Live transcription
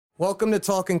Welcome to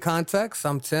Talking Context.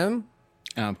 I'm Tim.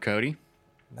 I'm Cody.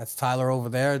 That's Tyler over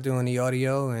there doing the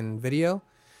audio and video.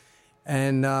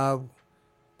 And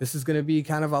this is going to be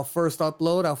kind of our first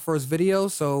upload, our first video.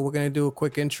 So we're going to do a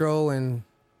quick intro and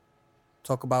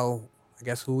talk about, I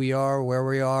guess, who we are, where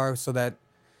we are, so that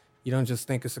you don't just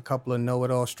think it's a couple of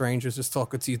know-it-all strangers just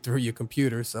talking to you through your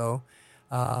computer. So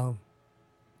I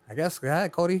guess, go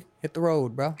ahead, Cody, hit the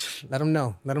road, bro. Let them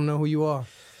know. Let them know who you are.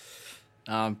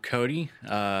 Cody.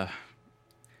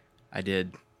 I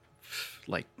did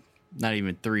like not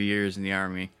even 3 years in the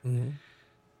Army.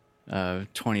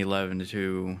 2011 to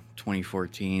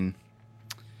 2014.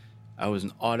 I was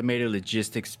an automated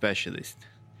logistics specialist.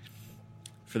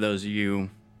 For those of you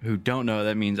who don't know,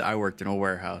 that means I worked in a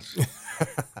warehouse.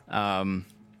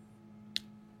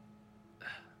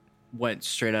 Went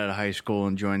straight out of high school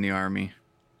and joined the Army.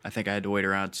 I think I had to wait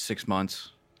around 6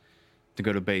 months to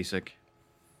go to basic.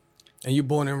 And you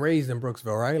born and raised in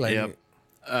Brooksville, right? Like, yep.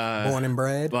 Born and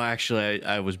bred? Well, actually,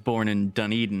 I was born in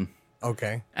Dunedin.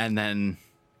 Okay. And then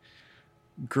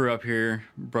grew up here,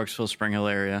 Brooksville, Spring Hill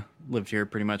area. Lived here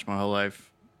pretty much my whole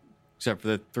life, except for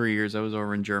the 3 years I was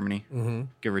over in Germany,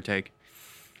 give or take.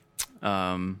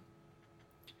 Not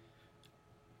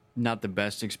the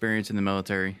best experience in the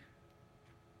military,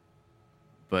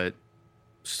 but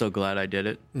still glad I did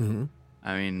it.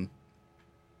 I mean,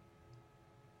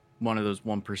 one of those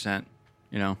 1%,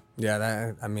 you know?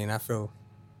 Yeah, I feel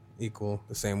equal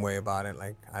the same way about it.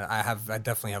 Like, I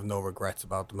definitely have no regrets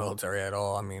about the military at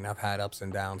all. I mean, I've had ups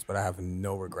and downs, but I have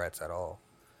no regrets at all.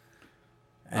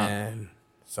 And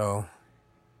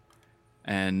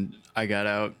And I got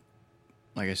out,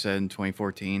 like I said, in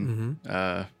 2014.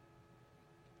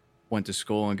 Went to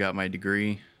school and got my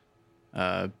degree,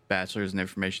 bachelor's in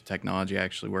information technology. I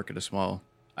actually work at a small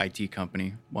IT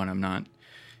company when I'm not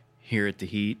here at the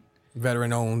Heat.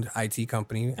 Veteran-owned IT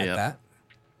company at that.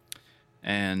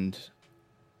 And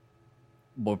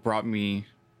what brought me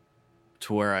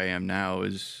to where I am now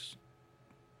was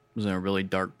in a really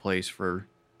dark place for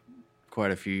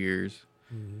quite a few years.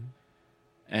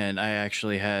 And I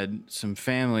actually had some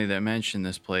family that mentioned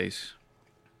this place,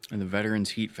 in the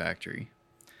Veterans Heat Factory.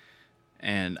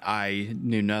 And I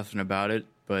knew nothing about it,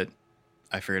 but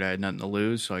I figured I had nothing to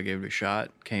lose, so I gave it a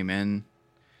shot. Came in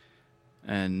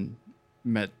and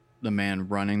met the man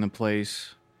running the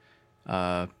place.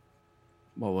 What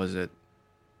was it?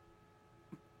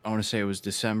 I want to say it was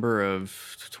December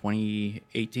of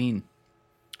 2018.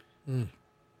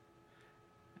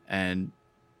 And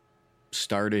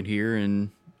started here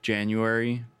in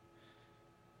January.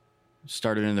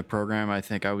 Started in the program. I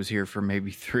think I was here for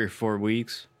maybe 3 or 4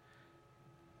 weeks.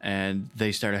 And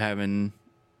they started having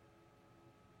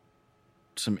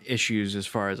some issues as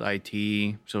far as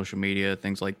IT, social media,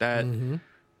 things like that.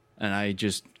 And I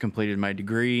just completed my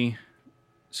degree.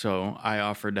 So I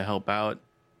offered to help out.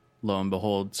 Lo and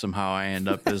behold, somehow I end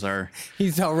up as our...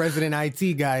 He's our resident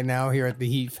IT guy now here at the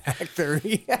Heat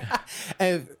Factory.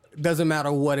 And it doesn't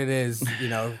matter what it is, you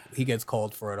know, he gets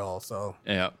called for it all. So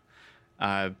yeah.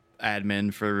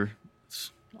 Admin for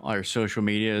our social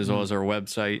media as well as our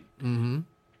website. Do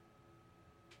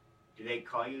they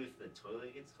call you if the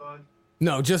toilet gets clogged?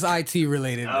 No, just IT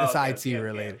related. Oh, it's okay, IT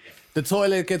related. okay. The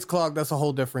toilet gets clogged. That's a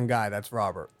whole different guy. That's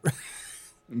Robert.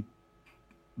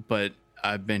 But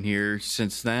I've been here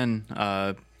since then,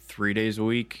 3 days a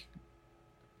week.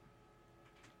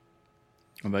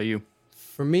 How about you?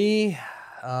 For me,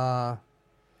 I'm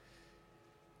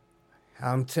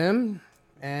Tim,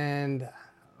 and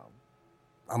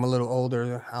I'm a little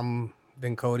older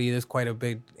than Cody. There's quite a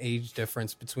big age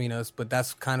difference between us, but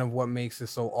that's kind of what makes it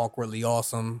so awkwardly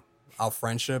awesome. Our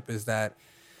friendship is that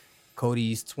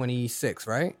Cody's 26,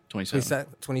 right?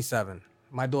 27. 27.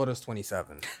 My daughter's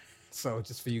 27. So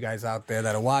just for you guys out there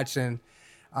that are watching,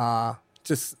 I'm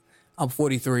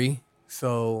 43,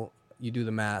 so you do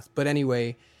the math. But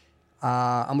anyway,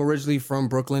 I'm originally from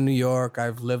Brooklyn, New York.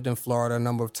 I've lived in Florida a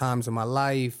number of times in my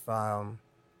life, but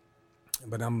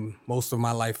most of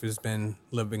my life has been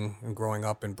living and growing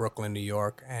up in Brooklyn, New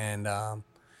York. And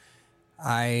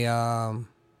I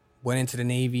went into the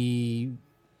Navy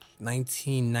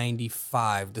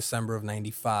 1995, December of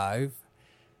 95.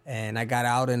 And I got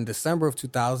out in December of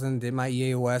 2000, did my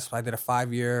EAOS. I did a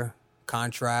 5-year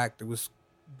contract.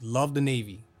 Love the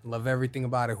Navy. Love everything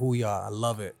about it, who we are. I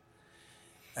love it.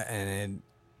 And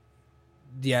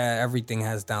yeah, everything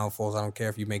has downfalls. I don't care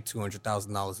if you make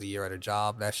 $200,000 a year at a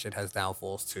job. That shit has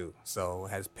downfalls too. So it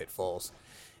has pitfalls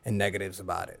and negatives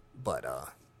about it. But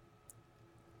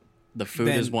The food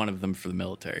is one of them for the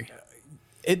military.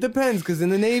 It depends, because in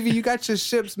the Navy, you got your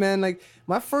ships, man. Like,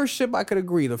 my first ship, I could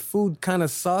agree. The food kind of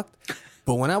sucked.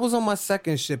 But when I was on my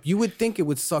second ship, you would think it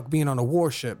would suck being on a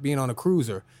warship, being on a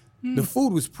cruiser. The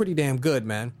food was pretty damn good,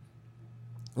 man.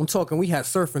 I'm talking, we had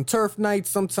surf and turf nights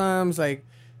sometimes. Like,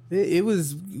 it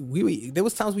was, there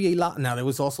was times we ate a lot. Now, there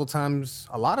was also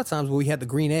a lot of times where we had the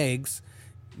green eggs,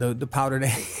 the powdered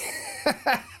egg.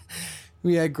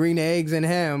 We had green eggs and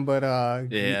ham, but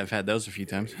Yeah, I've had those a few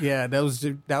times. yeah, that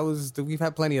was we've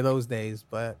had plenty of those days.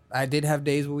 But I did have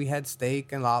days where we had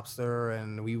steak and lobster,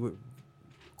 and we would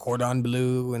cordon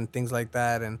bleu and things like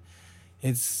that. And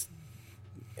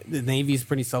the Navy's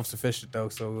pretty self-sufficient though,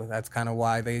 so that's kind of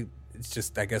why it's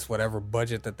just, I guess, whatever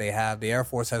budget that they have. The Air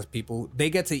Force has people,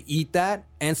 they get to eat that,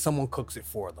 and someone cooks it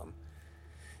for them.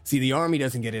 See, the Army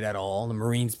doesn't get it at all. The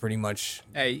Marines pretty much.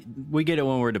 Hey, we get it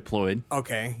when we're deployed.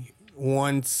 Okay,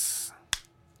 once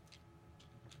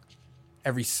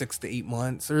every 6 to 8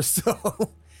 months or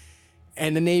so.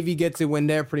 And the Navy gets it when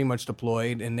they're pretty much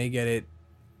deployed, and they get it,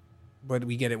 but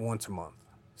we get it once a month.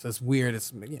 So it's weird.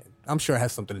 I'm sure it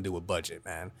has something to do with budget,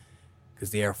 man. Because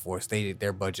the Air Force,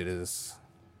 their budget is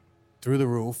through the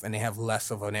roof, and they have less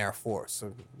of an Air Force,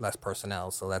 so less personnel,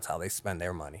 so that's how they spend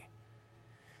their money.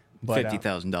 But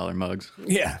 $50,000 mugs.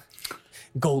 yeah,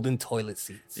 golden toilet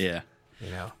seats. Yeah.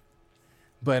 You know.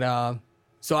 But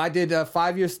so I did a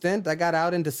 5-year stint. I got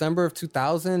out in December of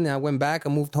 2000. I went back. I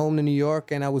moved home to New York,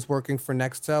 and I was working for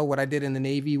Nextel. What I did in the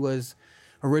Navy was,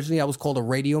 originally I was called a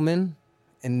radioman,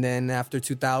 and then after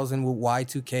 2000 with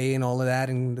Y2K and all of that,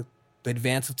 and the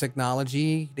advance of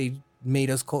technology, they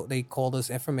called us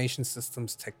information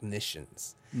systems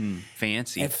technicians.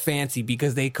 Fancy. And fancy,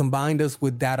 because they combined us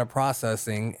with data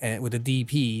processing and with the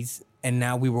DPs, and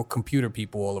now we were computer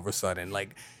people all of a sudden.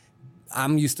 Like,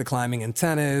 I'm used to climbing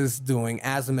antennas, doing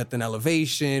azimuth and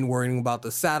elevation, worrying about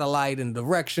the satellite and the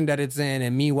direction that it's in,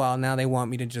 and meanwhile now they want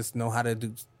me to just know how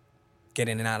to get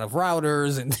in and out of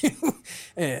routers and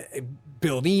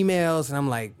build emails, and I'm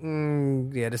like,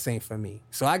 yeah, this ain't for me.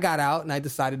 So I got out and I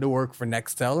decided to work for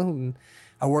Nextel, and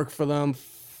I worked for them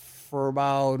for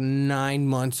about 9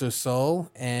 months or so,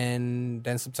 and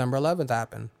then September 11th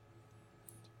happened.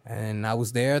 And I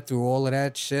was there through all of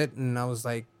that shit, and I was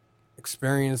like,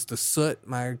 experienced the soot.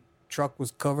 My truck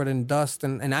was covered in dust,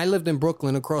 and I lived in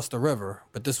Brooklyn across the river,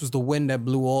 but this was the wind that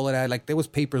blew all of that. Like, there was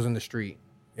papers in the street,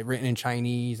 written in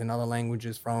Chinese and other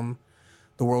languages from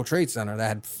the World Trade Center that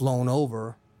had flown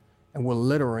over and were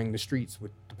littering the streets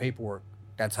with the paperwork.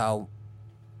 That's how,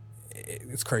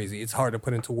 it's crazy. It's hard to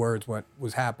put into words what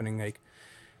was happening. Like,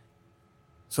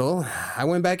 so I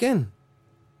went back in.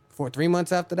 For 3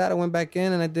 months after that, I went back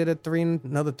in, and I did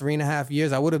another 3.5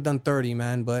 years. I would have done 30,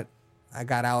 man, but I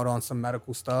got out on some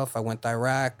medical stuff. I went to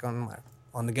Iraq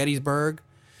on the Gettysburg,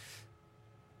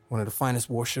 one of the finest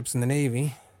warships in the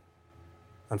Navy.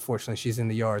 Unfortunately, she's in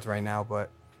the yards right now, but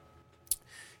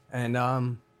I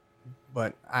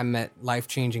met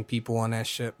life-changing people on that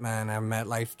ship, man. I met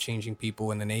life-changing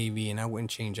people in the Navy, and I wouldn't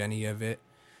change any of it.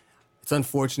 It's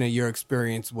unfortunate your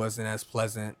experience wasn't as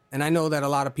pleasant. And I know that a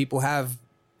lot of people have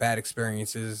bad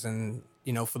experiences, and,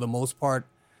 you know, for the most part,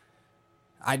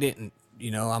 I didn't.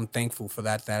 You know, I'm thankful for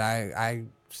that I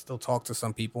still talk to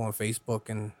some people on Facebook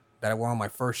and that were on my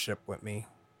first ship with me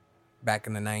back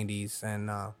in the 90s. And,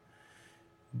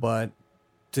 but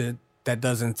that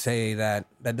doesn't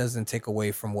take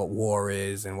away from what war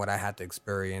is and what I had to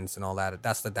experience and all that.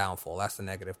 That's the downfall. That's the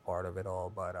negative part of it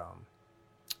all. But,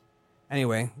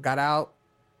 anyway, got out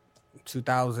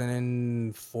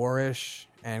 2004-ish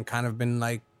and kind of been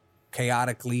like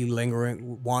chaotically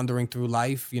wandering through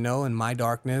life, you know, in my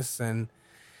darkness, and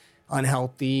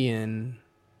unhealthily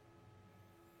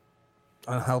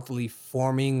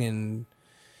forming and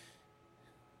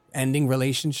ending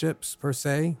relationships per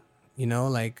se, you know,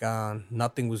 like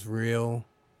nothing was real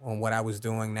on what I was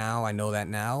doing now. I know that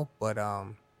now, but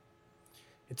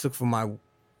it took for an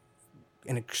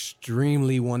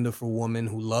extremely wonderful woman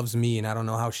who loves me, and I don't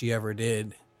know how she ever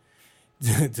did,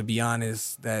 to be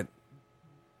honest, that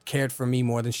cared for me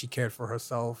more than she cared for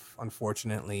herself,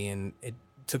 unfortunately. And it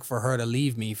took for her to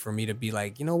leave me for me to be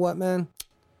like, you know what, man?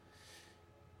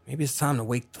 Maybe it's time to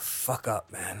wake the fuck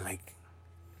up, man. Like,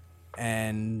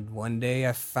 and one day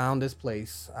I found this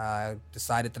place. I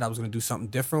decided that I was going to do something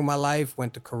different with my life.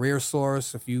 Went to Career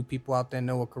Source. A few people out there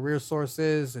know what Career Source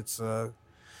is. It's a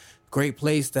great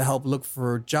place to help look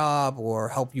for a job or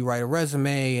help you write a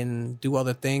resume and do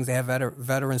other things. They have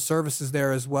veteran services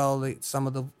there as well. Some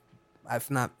of the,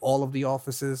 if not all of the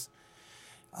offices.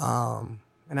 And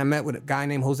I met with a guy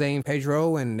named Jose and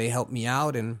Pedro, and they helped me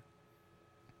out, and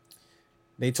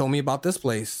they told me about this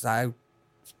place. I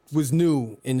was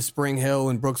new in Spring Hill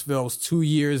and Brooksville. I was 2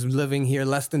 years living here,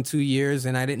 less than 2 years,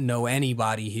 and I didn't know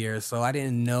anybody here. So I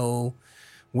didn't know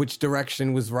which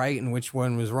direction was right and which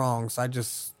one was wrong. So I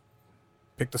just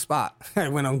picked a spot. I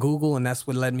went on Google, and that's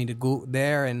what led me to go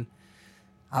there. And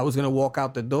I was going to walk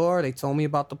out the door. They told me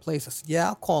about the place. I said, yeah,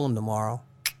 I'll call them tomorrow.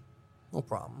 No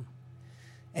problem.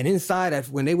 And inside,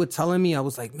 when they were telling me, I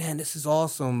was like, man, this is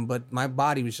awesome. But my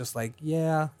body was just like,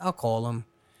 yeah, I'll call them.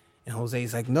 And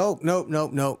Jose's like, nope.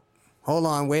 Hold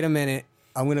on, wait a minute.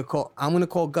 I'm gonna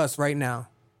call Gus right now.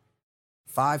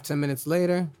 5-10 minutes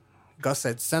later, Gus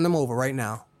said, send him over right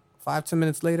now. 5-10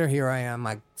 minutes later, here I am.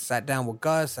 I sat down with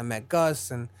Gus. I met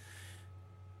Gus, and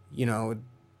you know,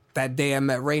 that day I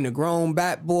met Ray Negron,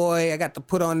 Bat Boy. I got to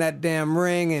put on that damn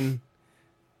ring, and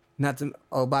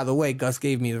oh, by the way, Gus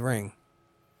gave me the ring.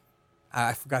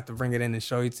 I forgot to bring it in and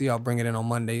show it to you. I'll bring it in on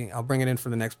Monday. I'll bring it in for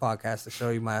the next podcast to show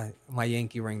you my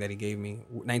Yankee ring that he gave me.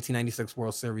 1996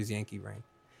 World Series Yankee ring.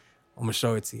 I'm going to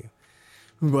show it to you.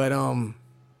 But,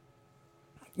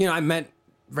 you know, I met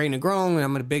Ray Negron,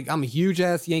 and I'm a huge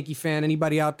ass Yankee fan.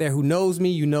 Anybody out there who knows me,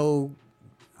 you know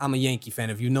I'm a Yankee fan.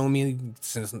 If you know me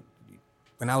since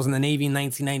when I was in the Navy in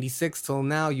 1996 till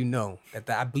now, you know that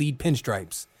I bleed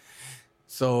pinstripes.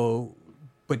 So,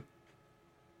 but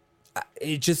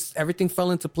it just, everything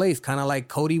fell into place. Kind of like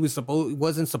Cody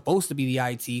wasn't supposed to be the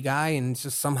IT guy, and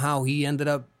just somehow he ended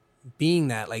up being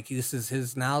that. Like, this is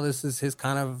his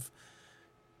kind of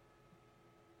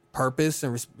purpose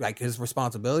and like his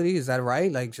responsibility. Is that right?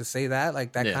 Like, just say that,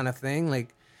 like that kind of thing.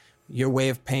 Like your way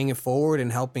of paying it forward and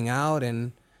helping out.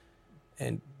 And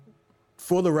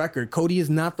for the record, Cody is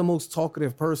not the most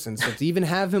talkative person. So to even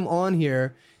have him on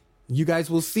here, you guys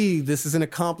will see this is an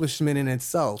accomplishment in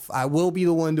itself. I will be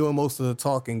the one doing most of the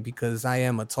talking because I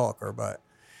am a talker, but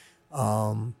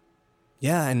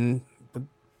yeah. But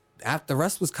after the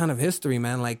rest was kind of history,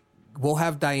 man. Like, we'll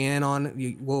have Diane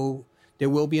on. There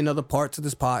will be another part to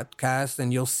this podcast,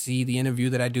 and you'll see the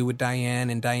interview that I do with Diane.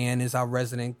 And Diane is our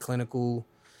resident clinical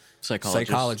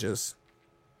psychologist.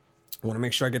 I want to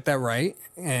make sure I get that right.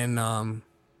 And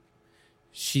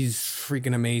she's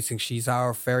freaking amazing. She's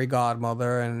our fairy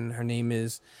godmother, and her name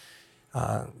is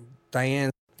Diane.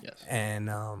 Yes.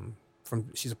 And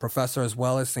she's a professor as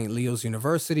well as St. Leo's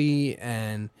University,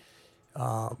 and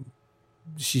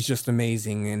she's just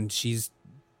amazing. And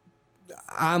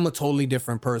I'm a totally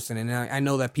different person. And I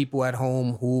know that people at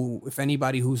home who, if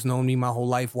anybody who's known me my whole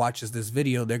life watches this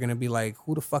video, they're going to be like,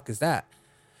 who the fuck is that?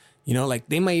 You know, like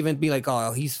they might even be like,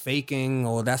 oh, he's faking,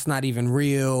 or that's not even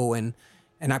real. And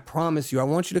I promise you, I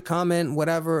want you to comment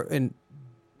whatever and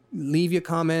leave your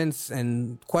comments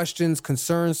and questions,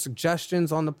 concerns,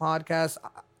 suggestions on the podcast.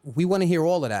 We want to hear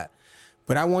all of that.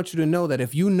 But I want you to know that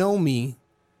if you know me,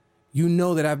 you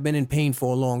know that I've been in pain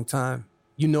for a long time.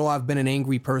 You know I've been an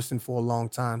angry person for a long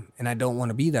time, and I don't want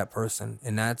to be that person.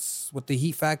 And that's what the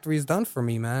Heat Factory has done for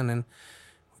me, man. And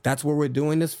that's where we're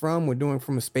doing this from. We're doing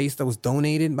from a space that was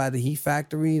donated by the Heat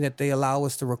Factory that they allow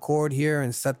us to record here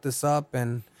and set this up,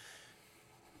 and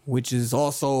which is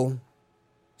also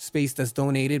space that's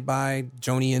donated by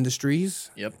Joni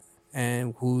Industries. Yep.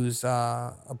 And who's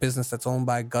a business that's owned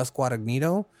by Gus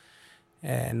Guadagnino.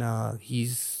 And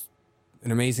he's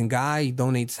an amazing guy. He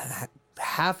donates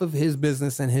half of his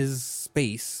business and his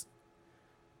space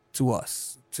to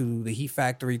us, to the Heat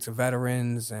Factory, to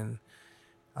veterans. And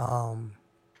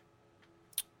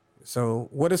so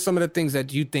what are some of the things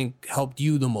that you think helped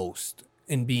you the most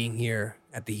in being here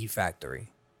at the Heat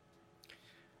Factory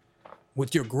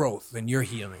with your growth and your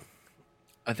healing?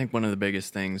 I think one of the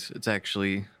biggest things, it's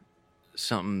actually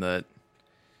something that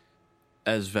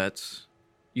as vets,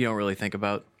 you don't really think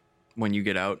about when you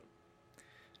get out.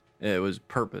 It was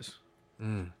purpose.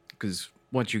 Because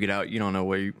once you get out, you don't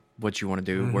know what you want to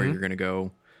do, where you're going to go.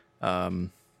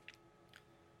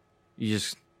 You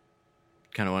just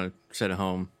kind of want to sit at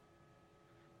home,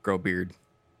 grow a beard,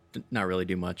 not really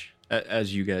do much,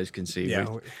 as you guys can see.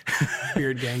 Yeah,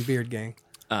 beard gang.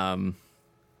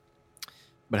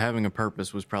 But having a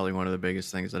purpose was probably one of the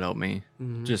biggest things that helped me.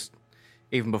 Just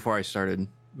even before I started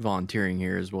volunteering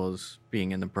here, as well as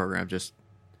being in the program,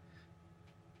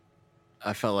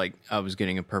 I felt like I was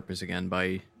getting a purpose again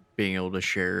by being able to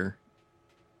share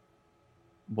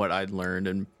what I'd learned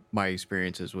and my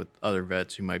experiences with other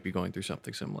vets who might be going through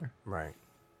something similar. Right.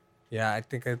 Yeah, I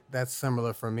think that's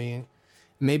similar for me.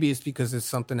 Maybe it's because it's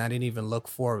something I didn't even look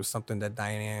for. It was something that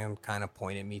Diane kind of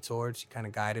pointed me towards. She kind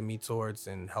of guided me towards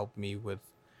and helped me with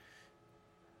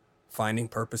finding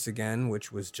purpose again,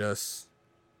 which was just,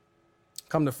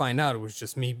 come to find out, it was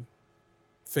just me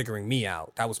figuring me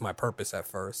out. That was my purpose at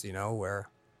first, you know, where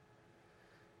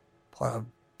a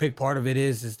big part of it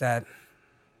is that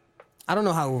I don't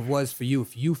know how it was for you,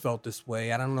 if you felt this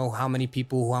way. I don't know how many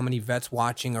vets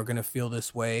watching are going to feel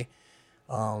this way.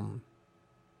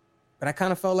 But But I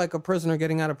kind of felt like a prisoner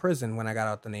getting out of prison when I got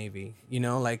out the Navy. You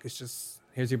know, like it's just,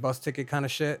 here's your bus ticket kind of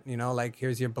shit. You know, like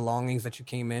here's your belongings that you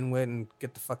came in with and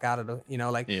get the fuck out of the, you know,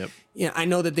 like, Yep. yeah, I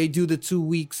know that they do the 2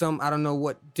 weeks. I don't know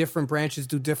what different branches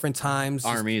do different times.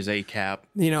 Army is ACAP.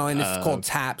 You know, and it's called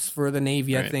TAPS for the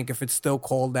Navy, I right. think, if it's still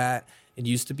called that. It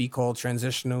used to be called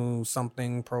Transitional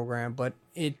Something Program, but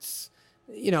it's,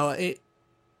 you know,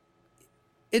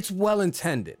 it's well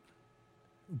intended.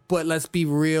 But let's be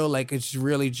real, like it's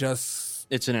really just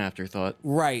It's an afterthought.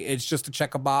 right. It's just to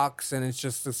check a box, and it's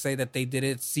just to say that they did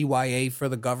it. CYA for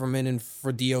the government and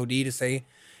for DOD to say,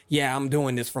 yeah, I'm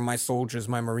doing this for my soldiers,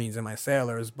 my Marines, and my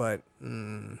sailors. But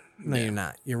no, you're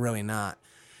not. You're really not.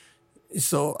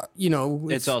 So you know,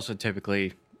 It's also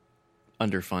typically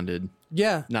underfunded.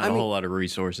 yeah, Not a whole lot of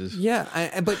resources.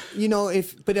 Yeah, but you know,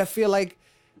 but I feel like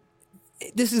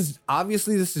this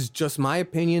is just my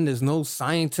opinion. There's no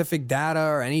scientific data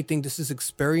or anything. This is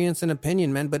experience and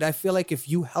opinion, man. But I feel like if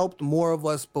you helped more of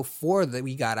us before that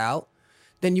we got out,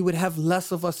 then you would have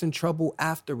less of us in trouble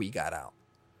after we got out.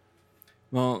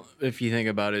 Well, if you think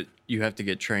about it, you have to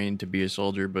get trained to be a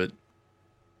soldier, but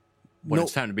when No-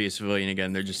 it's time to be a civilian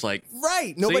again, they're just like,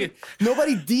 Right.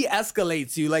 Nobody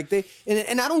de-escalates you. Like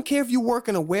and I don't care if you work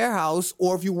in a warehouse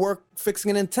or if you work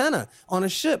fixing an antenna on a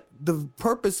ship. The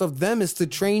purpose of them is to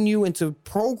train you and to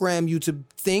program you to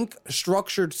think a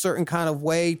structured certain kind of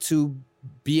way, to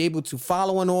be able to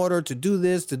follow an order, to do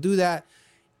this, to do that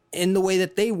in the way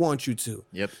that they want you to.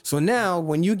 Yep. So now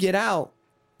when you get out,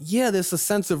 yeah, there's a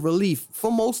sense of relief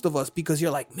for most of us because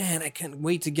you're like, man, I can't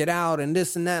wait to get out and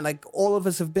this and that. Like all of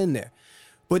us have been there.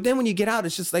 But then when you get out,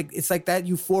 it's just like, it's like that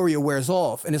euphoria wears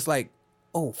off and it's like,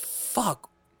 oh, fuck,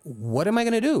 what am I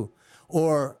going to do?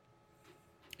 Or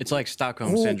it's like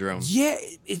Stockholm oh, syndrome. Yeah,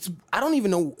 I don't even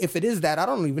know if it is that. I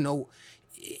don't even know.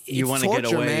 You It's wanna get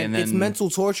torture, away man. and then- It's mental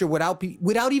torture without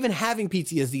even having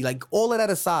PTSD. Like all of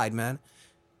that aside, man.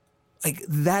 Like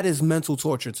that is mental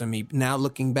torture to me. Now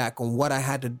looking back on what I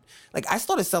had to, like I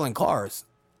started selling cars.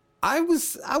 I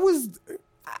was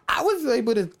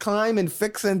able to climb and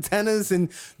fix antennas and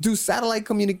do satellite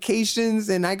communications,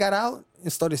 and I got out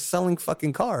and started selling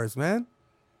fucking cars, man.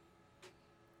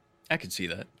 I could see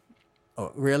that.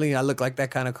 Oh, really? I look like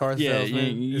that kind of car Yeah,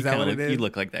 salesman? you Is that kinda what it is? You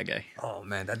look like that guy. Oh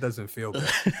man, that doesn't feel good.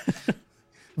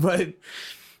 But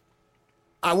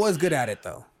I was good at it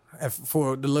though.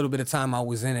 For the little bit of time I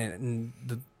was in it, and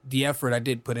the effort I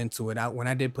did put into it. When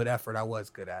I did put effort, I was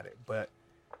good at it. But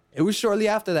it was shortly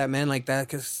after that, man, like that,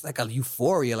 cause like a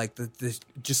euphoria, like this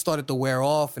just started to wear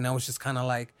off, and I was just kind of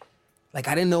like I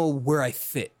didn't know where I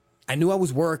fit. I knew I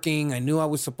was working, I knew I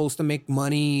was supposed to make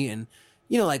money, and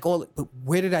you know, like but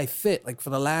where did I fit? Like for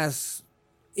the last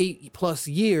 8+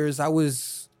 years, I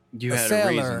was You a had a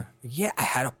sailor. reason. Yeah, I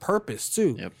had a purpose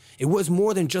too. Yep. It was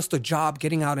more than just a job,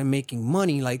 getting out and making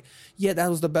money. Like, yeah, that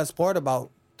was the best part about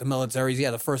the militaries.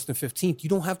 Yeah, the 1st and 15th. You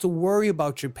don't have to worry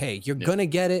about your pay. You're gonna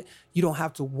get it. You don't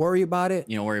have to worry about it.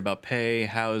 You don't worry about pay,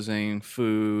 housing,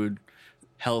 food,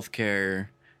 healthcare,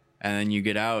 and then you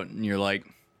get out and you're like,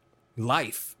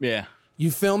 Life. yeah,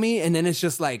 You feel me? And then it's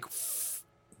just like,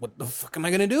 what the fuck am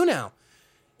I gonna do now?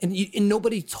 And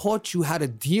nobody taught you how to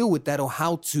deal with that or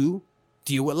how to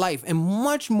deal with life. And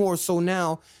much more so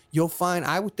now, you'll find,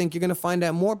 I would think you're going to find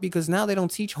that more because now they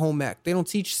don't teach home ec. They don't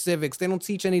teach civics. They don't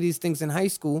teach any of these things in high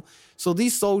school. So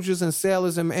these soldiers and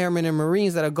sailors and airmen and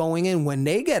Marines that are going in, when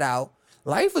they get out,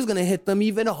 life is going to hit them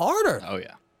even harder oh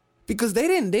yeah. because they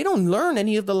don't learn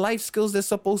any of the life skills they're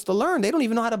supposed to learn. They don't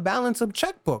even know how to balance a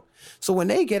checkbook. So when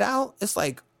they get out, it's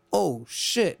like, oh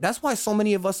shit. That's why so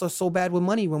many of us are so bad with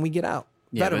money when we get out.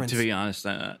 Yeah, Veterans. but to be honest,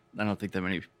 I don't think that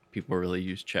many people really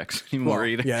use checks anymore Well,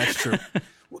 either. Yeah, that's true.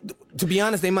 To be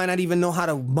honest, they might not even know how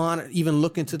to even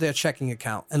look into their checking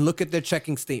account and look at their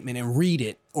checking statement and read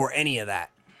it or any of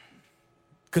that.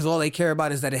 Because all they care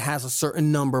about is that it has a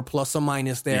certain number plus or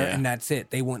minus there, Yeah. and that's it.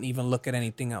 They won't even look at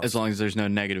anything else. As long as there's no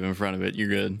negative in front of it, you're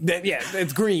good. Yeah,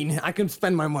 it's green. I can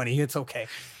spend my money. It's okay.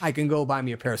 I can go buy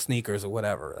me a pair of sneakers or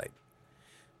whatever. Like,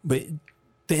 but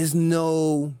there's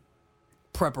no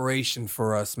preparation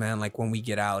for us, man, like when we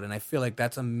get out. And I feel like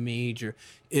that's a major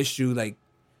issue, like,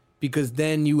 because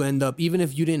then you end up, even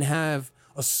if you didn't have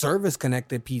a service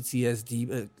connected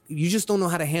PTSD, you just don't know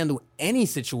how to handle any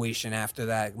situation after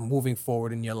that moving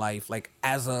forward in your life, like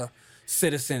as a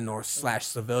citizen or /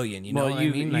 civilian, you know Well, what I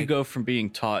mean? you Like, go from being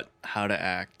taught how to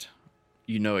act,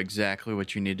 you know exactly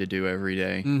what you need to do every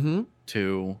day,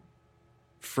 to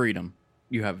freedom.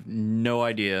 You have no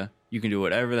idea. You can do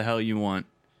whatever the hell you want,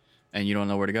 and you don't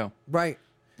know where to go. right.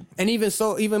 And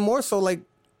even more so, like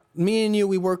me and you,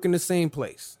 we work in the same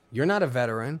place. You're not a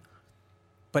veteran,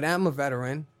 but I'm a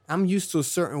veteran. I'm used to a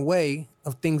certain way,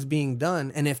 of things being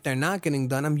done. And if they're not getting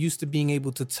done, I'm used to being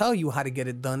able to tell you how to get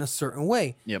it done a certain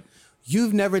way. Yep.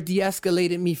 You've never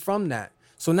de-escalated me from that.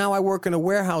 So now I work in a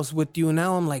warehouse with you, and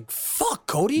now I'm like, fuck,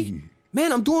 Cody.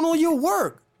 Man, I'm doing all your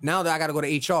work. Now that I got to go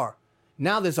to HR.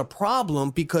 Now there's a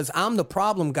problem because I'm the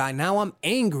problem guy. Now I'm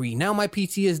angry. Now my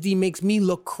PTSD makes me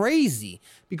look crazy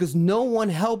because no one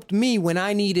helped me when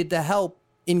I needed the help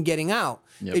in getting out.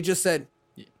 Yep. They just said,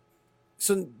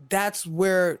 so that's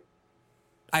where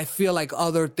I feel like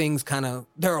other things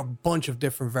there are a bunch of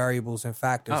different variables and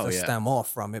factors that stem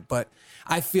off from it. But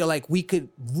I feel like we could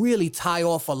really tie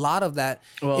off a lot of that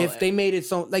if they made it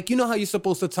so, like, you know how you're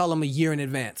supposed to tell them a year in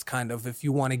advance, kind of, if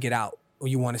you want to get out or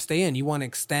you want to stay in, you want to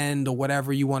extend or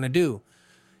whatever you want to do.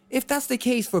 If that's the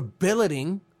case for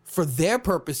billeting, for their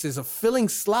purposes of filling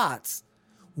slots,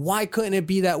 why couldn't it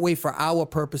be that way for our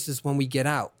purposes when we get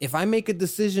out? If I make a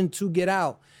decision to get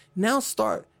out, now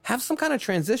have some kind of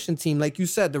transition team. Like you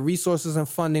said, the resources and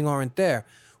funding aren't there.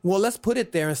 Well, let's put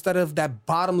it there instead of that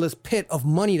bottomless pit of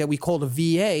money that we call the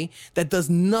VA that does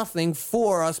nothing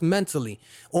for us mentally.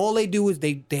 All they do is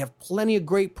they have plenty of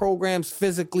great programs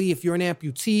physically. If you're an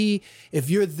amputee, if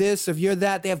you're this, if you're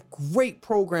that, they have great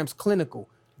programs clinical.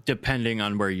 Depending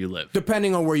on where you live.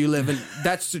 And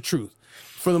that's the truth.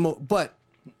 But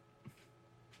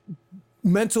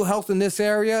mental health in this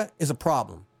area is a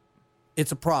problem.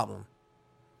 It's a problem.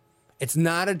 It's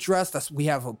not addressed. We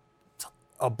have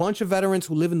a bunch of veterans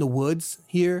who live in the woods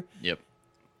here. Yep.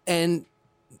 And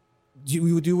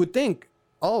you would think,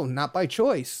 oh, not by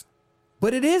choice.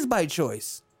 But it is by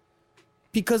choice.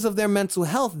 Because of their mental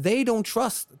health, they don't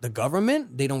trust the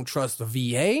government. They don't trust the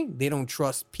VA. They don't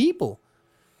trust people.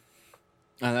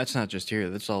 That's not just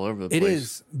here. That's all over the place. It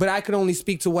is. But I could only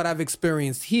speak to what I've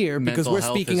experienced here because we're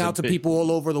speaking out to people all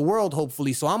over the world,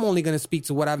 hopefully. So I'm only going to speak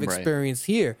to what I've experienced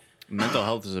here. Mental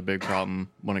health is a big problem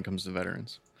when it comes to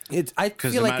veterans.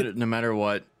 Because no matter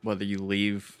what, whether you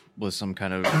leave with some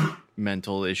kind of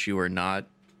mental issue or not,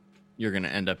 you're going to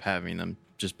end up having them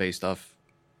just based off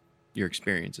your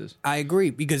experiences. I agree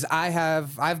because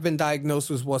I've been diagnosed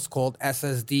with what's called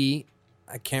SSD.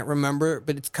 I can't remember,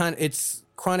 but it's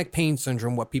chronic pain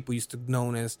syndrome, what people used to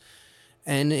know as,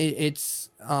 and it's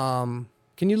can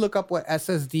you look up what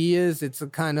SSD is? It's a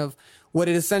kind of what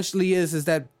it essentially is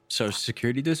that Social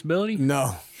Security disability?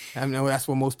 No, I know that's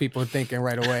what most people are thinking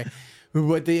right away. But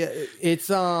what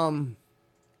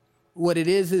it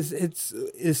is it's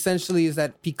essentially is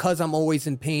that because I'm always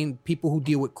in pain, people who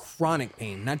deal with chronic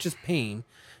pain, not just pain,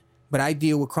 but I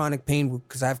deal with chronic pain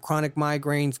because I have chronic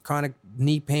migraines, chronic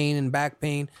knee pain and back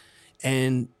pain.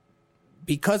 And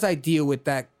because I deal with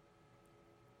that,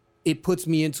 it puts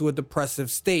me into a depressive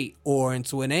state or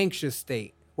into an anxious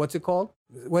state. What's it called?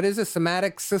 What is it?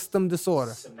 Somatic system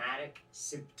disorder. Somatic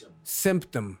symptom.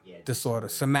 Symptom disorder.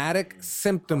 Somatic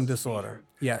symptom disorder.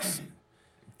 Yes.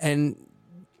 And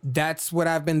that's what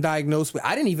I've been diagnosed with.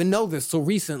 I didn't even know this so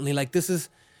recently.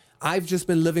 I've just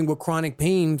been living with chronic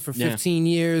pain for 15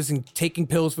 years and taking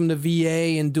pills from the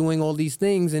VA and doing all these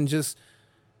things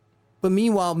but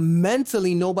meanwhile,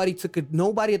 mentally, nobody at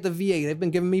the VA. They've been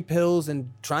giving me pills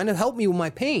and trying to help me with my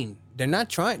pain. They're not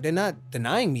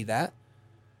denying me that.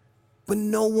 But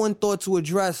no one thought to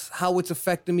address how it's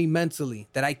affecting me mentally,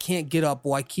 that I can't get up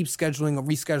or I keep scheduling or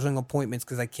rescheduling appointments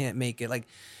because I can't make it. Like,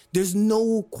 there's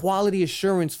no quality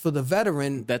assurance for the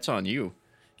veteran. That's on you.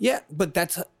 Yeah, but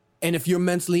and if you're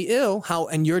mentally ill,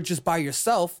 and you're just by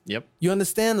yourself, yep, you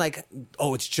understand, like,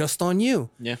 oh, it's just on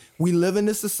you. Yeah. We live in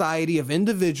a society of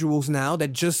individuals now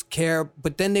that just care,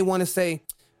 but then they want to say,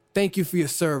 thank you for your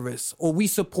service, or we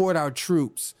support our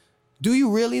troops. Do you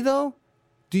really, though?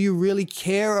 Do you really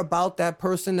care about that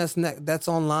person that's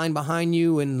online behind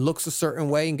you and looks a certain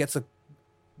way and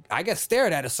I get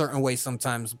stared at a certain way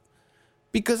sometimes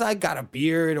because I got a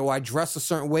beard or I dress a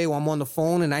certain way or I'm on the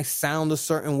phone and I sound a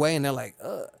certain way and they're like,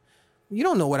 you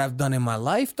don't know what I've done in my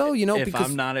life, though, If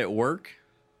I'm not at work,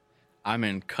 I'm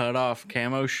in cut-off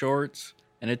camo shorts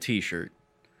and a T-shirt.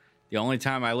 The only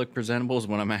time I look presentable is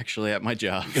when I'm actually at my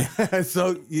job.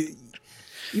 So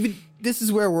even this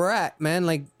is where we're at, man.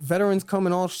 Like, veterans come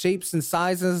in all shapes and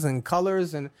sizes and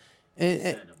colors and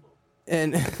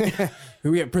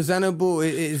we presentable.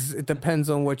 It depends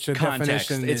on what your context.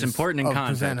 definition it's is. Important in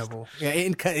context. Presentable.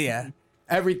 Yeah,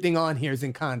 everything on here is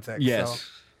in context. Yes.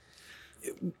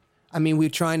 So, I mean, we're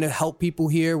trying to help people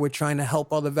here. We're trying to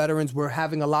help other veterans. We're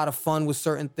having a lot of fun with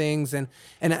certain things, and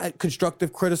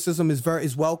constructive criticism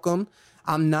is welcome.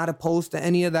 I'm not opposed to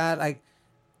any of that.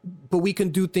 But we can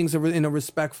do things in a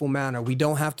respectful manner. We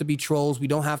don't have to be trolls. We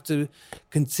don't have to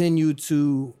continue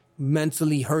to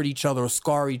mentally hurt each other or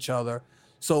scar each other.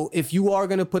 So if you are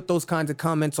going to put those kinds of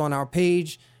comments on our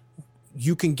page,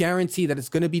 you can guarantee that it's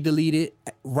going to be deleted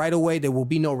right away. There will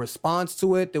be no response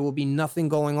to it. There will be nothing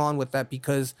going on with that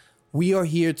because we are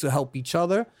here to help each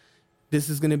other. This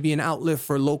is going to be an outlet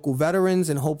for local veterans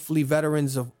and hopefully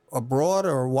veterans of abroad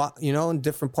or, you know, in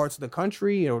different parts of the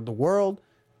country or the world.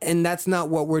 And that's not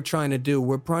what we're trying to do.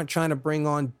 We're trying to bring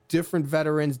on different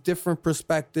veterans, different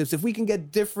perspectives. If we can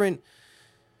get different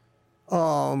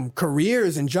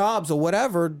careers and jobs or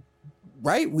whatever,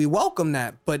 right? We welcome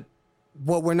that. But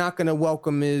what we're not going to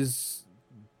welcome is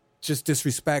just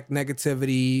disrespect,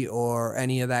 negativity, or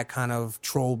any of that kind of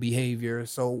troll behavior.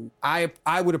 So I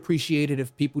would appreciate it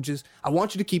if people I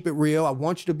want you to keep it real. I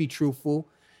want you to be truthful.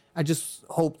 I just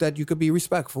hope that you could be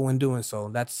respectful in doing so.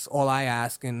 That's all I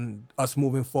ask in us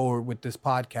moving forward with this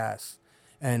podcast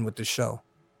and with the show.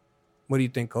 What do you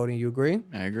think, Cody? You agree?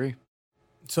 I agree.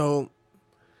 So,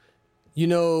 you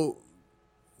know,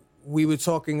 we were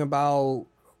talking about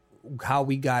how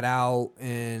we got out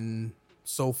and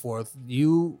so forth.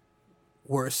 You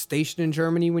were stationed in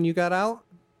Germany when you got out,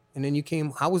 and then you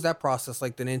came. How was that process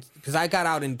like? Then, because I got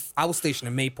out I was stationed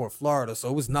in Mayport, Florida, so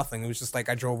it was nothing. It was just like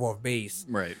I drove off base.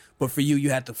 Right. But for you, you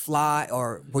had to fly,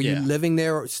 or were you living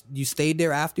there? Or you stayed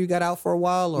there after you got out for a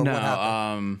while, or no, what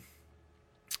happened?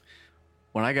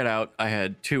 When I got out, I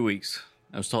had 2 weeks.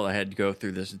 I was told I had to go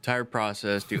through this entire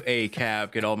process, do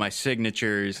ACAP, get all my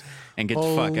signatures, and get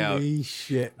the fuck out. Holy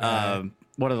shit, man.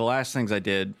 One of the last things I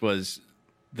did was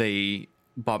they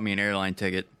bought me an airline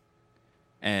ticket.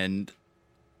 And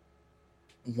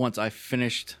once I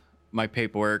finished my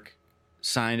paperwork,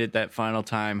 signed it that final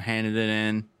time, handed it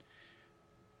in,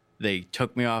 they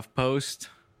took me off post,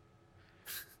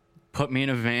 put me in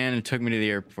a van, and took me to the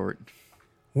airport.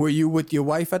 Were you with your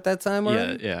wife at that time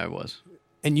already? Yeah, I was.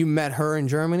 And you met her in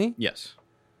Germany? Yes.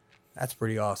 That's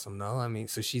pretty awesome, though. I mean,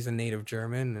 so she's a native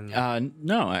German, and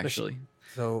no, actually.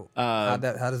 So how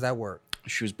does that work?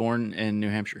 She was born in New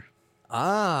Hampshire.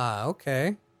 Ah,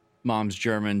 okay. Mom's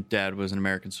German. Dad was an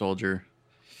American soldier.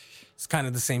 It's kind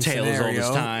of the same Tale scenario. as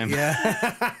old as time.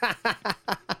 Yeah.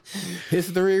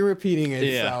 History repeating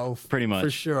itself. Yeah, pretty much.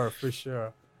 For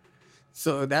sure.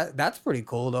 So that's pretty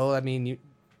cool, though. I mean,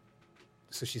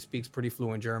 so she speaks pretty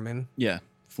fluent German. Yeah,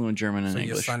 fluent German and so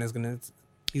English. Your son is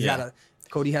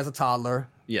Cody has a toddler.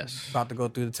 Yes. About to go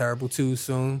through the terrible twos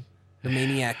soon. The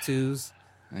Maniac twos.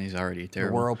 He's already The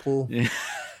terrible. Whirlpool. Yeah.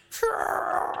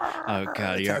 Oh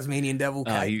God, Tasmanian devil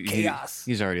chaos.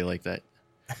 He's already like that.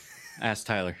 Ask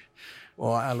Tyler.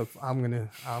 Well,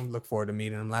 I'm look forward to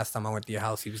meeting him. Last time I went to your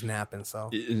house, he was napping. So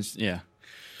Yeah.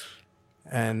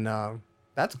 And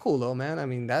that's cool though, man. I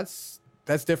mean, that's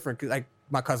different. 'Cause, like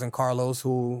my cousin Carlos,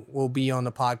 who will be on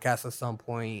the podcast at some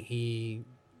point,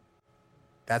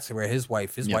 that's where his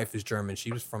wife is German.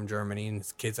 She was from Germany, and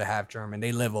his kids are half German.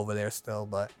 They live over there still,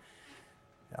 but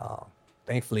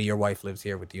thankfully your wife lives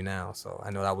here with you now. So I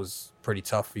know that was pretty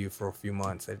tough for you for a few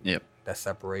months. That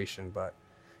separation, but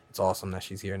it's awesome that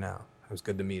she's here now. It was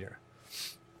good to meet her.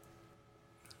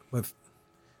 But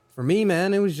for me,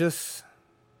 man, it was just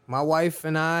my wife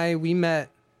and I. We met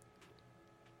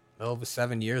over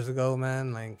 7 years ago,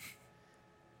 man. Like,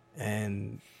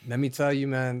 and let me tell you,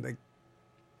 man. Like,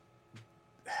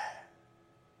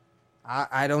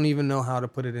 I don't even know how to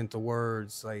put it into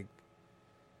words, like,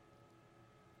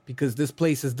 because this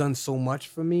place has done so much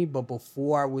for me. But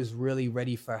before I was really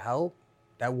ready for help,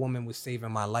 that woman was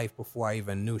saving my life before I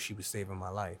even knew she was saving my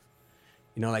life.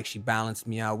 You know, like she balanced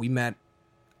me out. We met.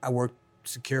 I worked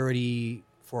security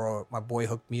for my boy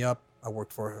hooked me up. I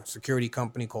worked for a security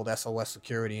company called SOS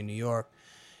Security in New York.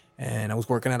 And I was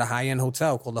working at a high-end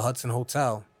hotel called the Hudson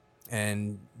Hotel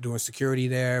and doing security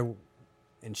there.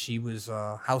 And she was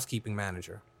a housekeeping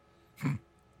manager.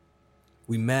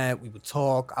 We met, we would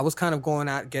talk. I was kind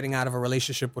of getting out of a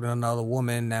relationship with another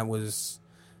woman that was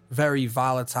very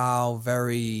volatile,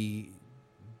 very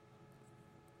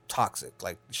toxic.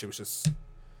 Like she was just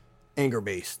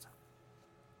anger-based.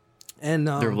 And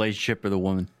the relationship or the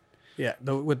woman? Yeah,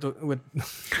 with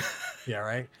yeah,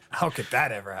 right. How could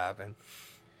that ever happen?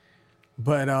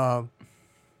 But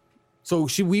so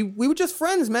we were just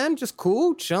friends, man, just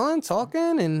cool, chilling,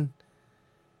 talking, and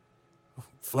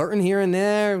flirting here and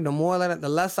there. The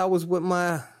less I was with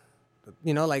my,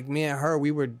 like me and her,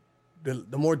 we were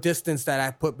the more distance that I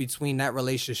put between that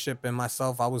relationship and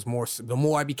myself. The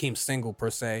more I became single per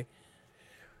se,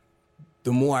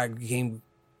 the more I became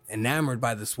enamored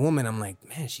by this woman. I'm like,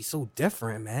 man, she's so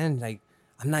different, man. Like,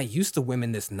 I'm not used to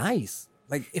women this nice.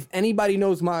 Like, if anybody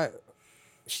knows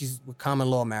she's with common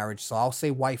law marriage, so I'll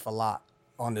say wife a lot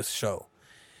on this show.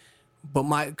 But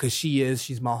because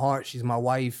she's my heart, she's my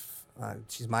wife,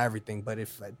 she's my everything. But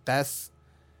it's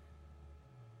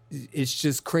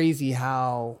just crazy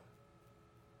how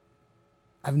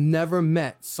I've never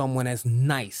met someone as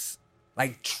nice,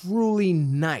 like truly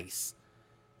nice.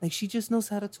 Like she just knows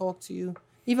how to talk to you.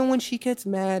 Even when she gets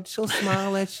mad, she'll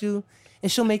smile at you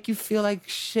and she'll make you feel like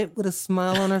shit with a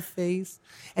smile on her face.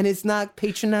 And it's not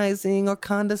patronizing or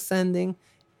condescending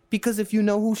because if you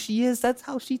know who she is, that's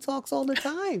how she talks all the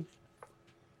time.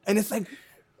 And it's like,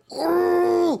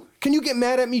 oh, can you get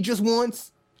mad at me just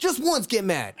once? Just once get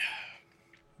mad.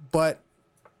 But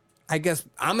I guess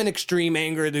I'm an extreme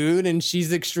anger dude and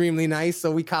she's extremely nice.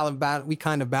 So we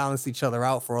kind of balanced each other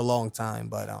out for a long time.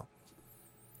 But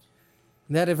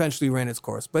that eventually ran its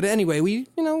course. But anyway, we,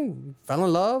 fell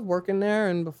in love working there.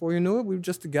 And before you knew it, we were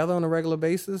just together on a regular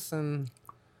basis. And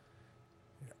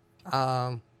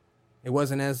it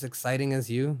wasn't as exciting as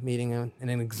you meeting in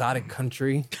an exotic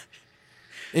country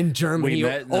in Germany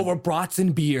over brats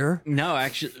and beer. No,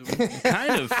 actually,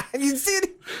 kind of. You see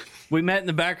it? We met in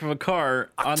the back of a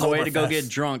car on the way to go get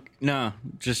drunk. No,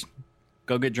 just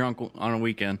go get drunk on a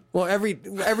weekend. Well,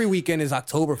 every weekend is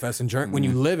Oktoberfest in Germany when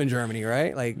you live in Germany,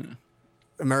 right? Like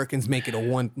Americans make it a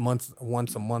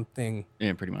once a month thing.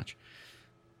 Yeah, pretty much.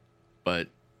 But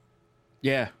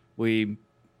yeah, we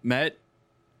met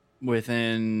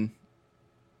within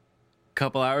a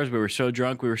couple hours. We were so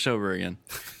drunk, we were sober again.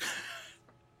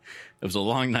 It was a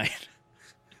long night.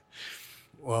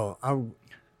 Well,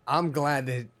 I'm glad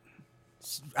that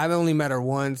I've only met her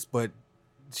once, but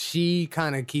she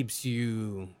kind of keeps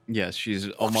you. Yes, she's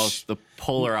almost the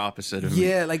polar opposite of me.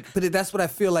 Yeah, but that's what I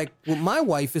feel like with my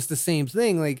wife. It's the same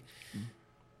thing. Like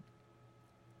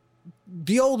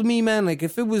the old me, man. Like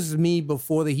if it was me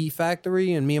before the Heat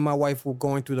Factory and me and my wife were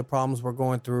going through the problems we're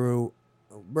going through,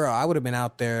 bro, I would have been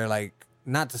out there. Like,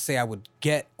 not to say I would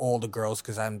get all the girls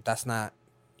because that's not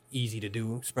easy to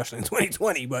do, especially in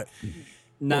 2020. But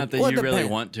not that you really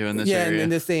want to in this area. Yeah, in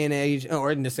this day and age,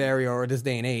 or in this area, or this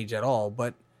day and age at all.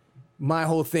 But my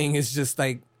whole thing is just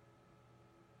like,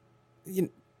 you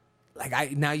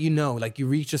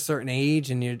reach a certain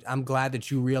age, and I'm glad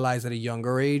that you realize at a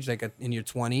younger age, like in your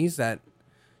 20s, that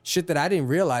shit that I didn't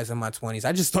realize in my 20s.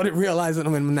 I just started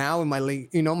realizing them now in my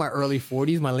my early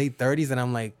 40s, my late 30s, and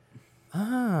I'm like,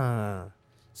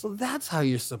 so that's how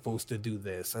you're supposed to do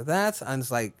this. And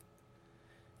it's like,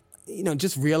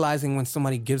 just realizing when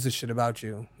somebody gives a shit about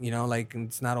you, like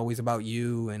it's not always about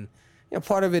you. And,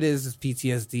 part of it is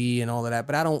PTSD and all of that,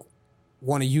 but I don't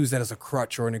want to use that as a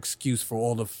crutch or an excuse for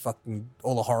all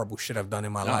the horrible shit I've done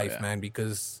in my life, man,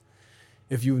 because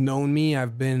if you've known me,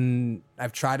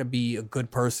 I've tried to be a good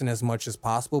person as much as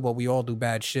possible, but we all do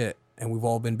bad shit and we've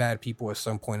all been bad people at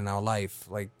some point in our life.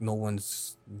 Like no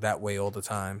one's that way all the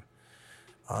time.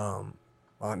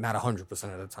 Well, not 100%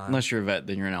 of the time. Unless you're a vet,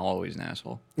 then you're not always an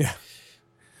asshole. Yeah.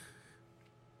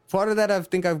 Part of that I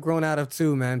think I've grown out of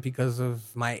too, man, because of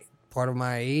part of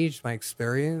my age, my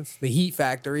experience, the Heat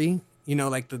Factory,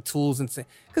 like the tools and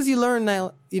because you learn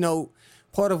now,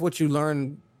 part of what you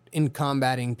learn in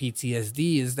combating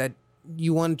PTSD is that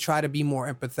you want to try to be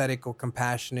more empathetic or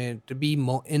compassionate, to be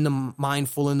more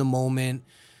mindful in the moment.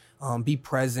 Be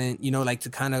present, like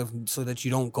to kind of so that you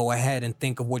don't go ahead and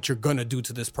think of what you're going to do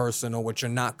to this person or what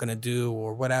you're not going to do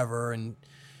or whatever. And,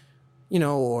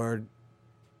 or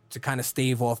to kind of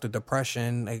stave off the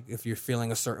depression. Like if you're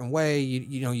feeling a certain way,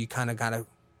 you kind of got to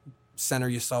center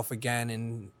yourself again.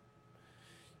 And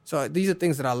so these are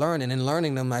things that I learned. And in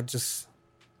learning them, I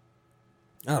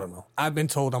don't know. I've been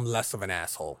told I'm less of an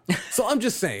asshole. So I'm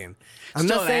just saying. I'm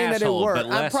not saying that it worked. But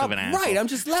less of an asshole. Right. I'm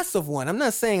just less of one. I'm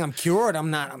not saying I'm cured.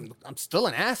 I'm still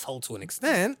an asshole to an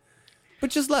extent, but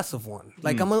just less of one.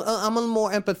 Like I'm a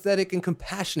more empathetic and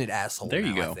compassionate asshole. There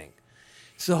you now, go. I think.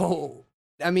 So,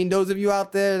 I mean, those of you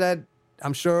out there that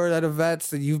I'm sure that are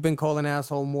vets that you've been called an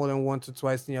asshole more than once or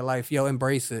twice in your life,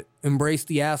 embrace it. Embrace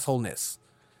the assholeness.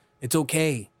 It's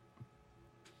okay.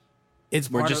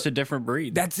 We're just a different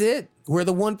breed. That's it. We're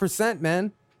the 1%,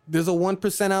 man. There's a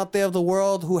 1% out there of the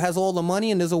world who has all the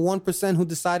money, and there's a 1% who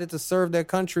decided to serve their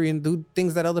country and do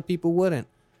things that other people wouldn't.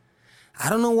 I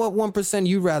don't know what 1%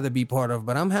 you'd rather be part of,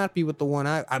 but I'm happy with the one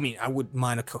I mean, I wouldn't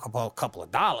mind a couple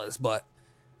of dollars, but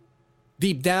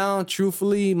deep down,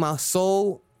 truthfully, my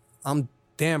soul, I'm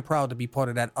damn proud to be part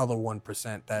of that other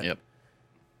 1%. Yep.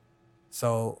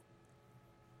 So,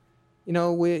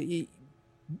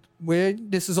 we're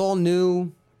this is all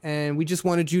new, and we just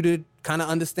wanted you to kind of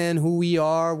understand who we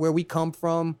are, where we come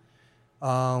from,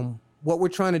 what we're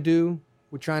trying to do.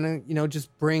 We're trying to, just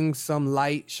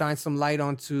shine some light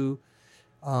onto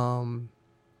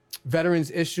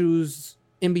veterans issues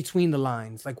in between the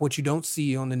lines, like what you don't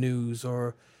see on the news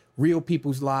or real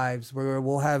people's lives, where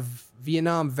we'll have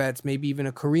Vietnam vets, maybe even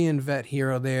a Korean vet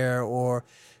here or there, or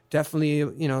definitely,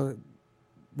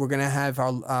 we're gonna have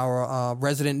our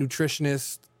resident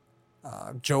nutritionist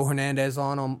Joe Hernandez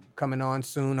coming on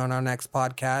soon on our next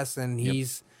podcast, and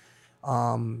he's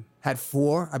had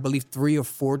 4, I believe 3 or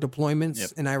 4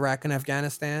 deployments in Iraq and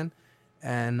Afghanistan,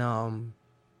 and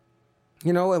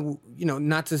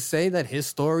not to say that his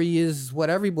story is what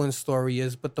everyone's story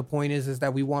is, but the point is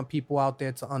that we want people out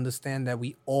there to understand that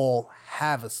we all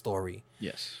have a story.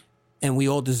 Yes. And we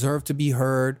all deserve to be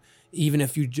heard, even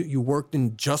if you worked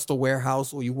in just a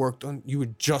warehouse or you were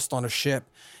just on a ship,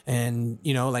 and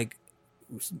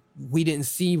we didn't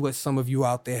see what some of you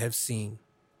out there have seen.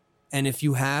 And if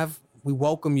you have, we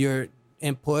welcome your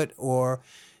input, or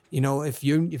if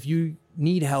you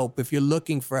need help, if you're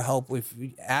looking for help, if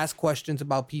you ask questions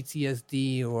about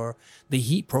PTSD or the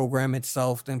HEAT program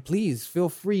itself, then please feel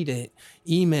free to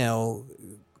email.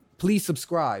 Please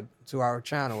subscribe to our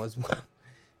channel as well.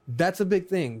 That's a big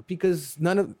thing, because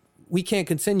we can't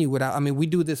continue without. I mean, we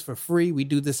do this for free. We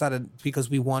do this because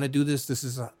we want to do this. This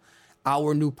is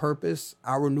our new purpose,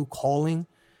 our new calling,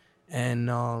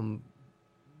 and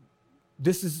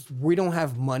we don't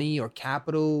have money or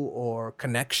capital or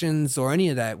connections or any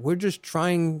of that. We're just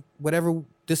trying whatever.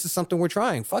 This is something we're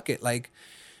trying. Fuck it. Like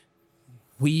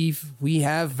we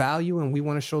have value, and we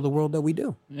want to show the world that we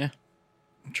do. Yeah.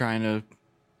 I'm trying to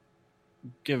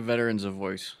give veterans a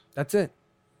voice. That's it.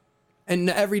 And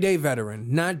the everyday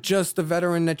veteran, not just the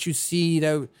veteran that you see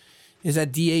that is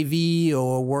at DAV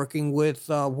or working with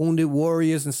Wounded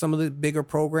Warriors and some of the bigger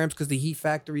programs, because the Heat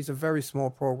Factory is a very small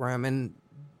program. And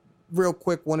real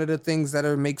quick, one of the things that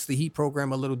makes the HEAT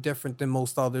program a little different than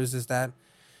most others is that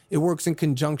it works in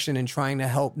conjunction in trying to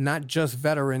help not just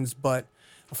veterans, but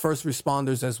first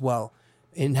responders as well,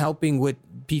 in helping with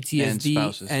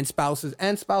PTSD and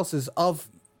spouses of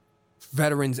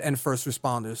veterans and first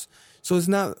responders. So it's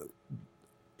not,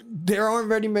 there aren't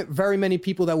very many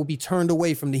people that will be turned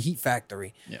away from the Heat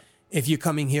Factory. Yeah. If you're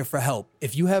coming here for help,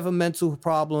 if you have a mental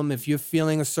problem, if you're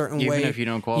feeling a certain way, even if you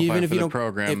don't qualify for the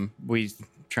program, we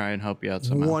try and help you out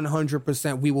somehow.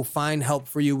 100%. We will find help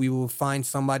for you. We will find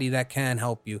somebody that can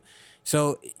help you.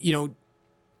 So,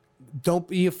 don't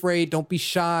be afraid. Don't be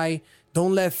shy.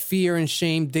 Don't let fear and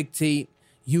shame dictate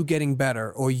you getting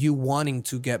better or you wanting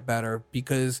to get better,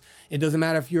 because it doesn't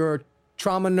matter if you're a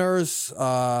trauma nurse,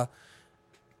 a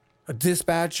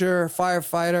dispatcher,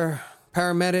 firefighter,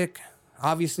 paramedic,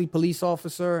 obviously police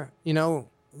officer,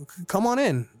 come on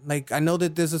in. Like, I know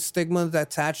that there's a stigma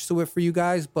that's attached to it for you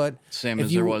guys, but same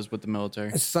as there was with the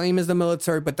military. Same as the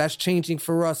military, but that's changing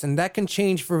for us, and that can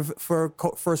change for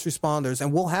first responders.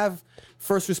 And we'll have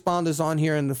first responders on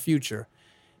here in the future.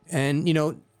 And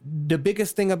the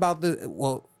biggest thing about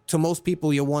to most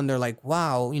people, you wonder, like,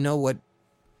 wow, what?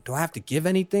 Do I have to give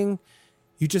anything?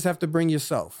 You just have to bring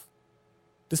yourself.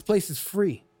 This place is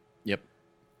free. Yep.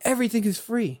 Everything is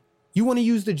free. You want to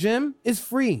use the gym? It's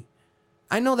free.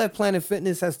 I know that Planet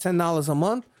Fitness has $10 a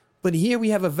month, but here we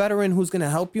have a veteran who's going to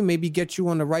help you, maybe get you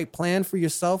on the right plan for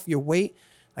yourself, your weight.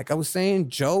 Like I was saying,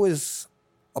 Joe is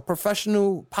a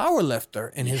professional power lifter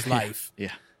in his life.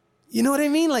 Yeah. You know what I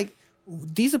mean? Like,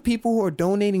 these are people who are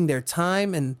donating their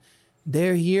time, and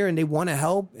they're here and they want to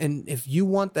help. And if you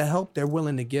want the help, they're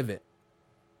willing to give it.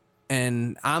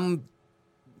 And I'm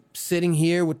sitting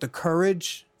here with the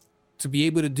courage to be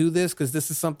able to do this, because this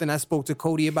is something I spoke to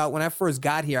Cody about when I first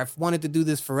got here. I've wanted to do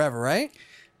this forever, right?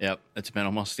 Yep, it's been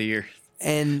almost a year.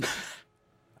 And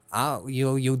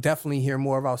you'll definitely hear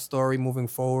more of our story moving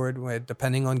forward,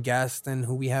 depending on guests and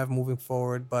who we have moving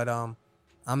forward. But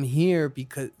I'm here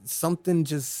because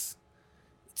it's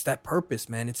that purpose,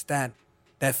 man. It's that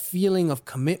feeling of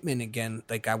commitment again,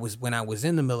 like when I was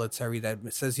in the military,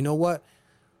 that says, you know what?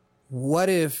 What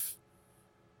if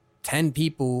 10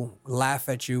 people laugh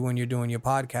at you when you're doing your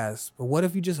podcast? But what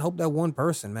if you just help that one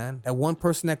person, man? That one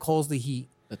person that calls the heat.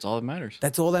 That's all that matters.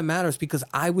 That's all that matters, because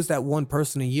I was that one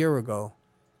person a year ago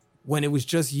when it was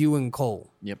just you and Cole.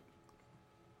 Yep.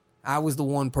 I was the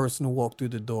one person who walked through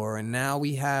the door, and now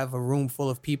we have a room full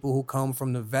of people who come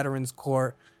from the Veterans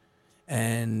Court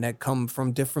and that come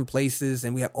from different places,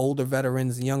 and we have older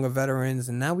veterans and younger veterans,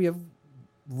 and now we have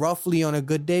roughly, on a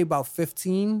good day, about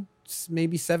 15,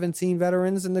 maybe 17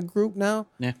 veterans in the group now.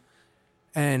 Yeah.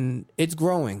 And it's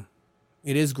growing.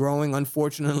 It is growing.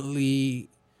 Unfortunately,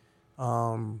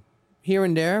 here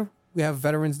and there, we have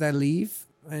veterans that leave,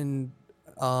 and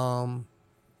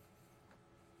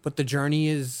but the journey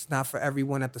is not for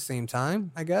everyone at the same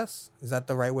time, I guess. Is that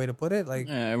the right way to put it? Like,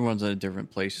 yeah, everyone's at a different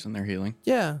place in their healing.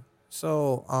 Yeah.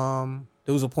 So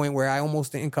there was a point where I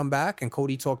almost didn't come back, and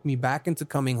Cody talked me back into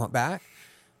coming back.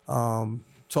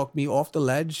 Talked me off the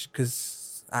ledge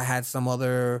because I had some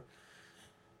other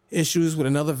issues with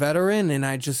another veteran, and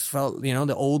I just felt,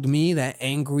 the old me, that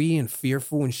angry and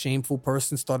fearful and shameful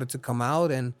person started to come out.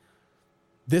 And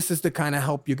this is the kind of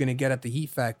help you're going to get at the Heat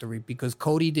Factory, because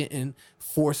Cody didn't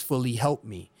forcefully help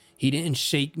me. He didn't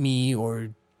shake me,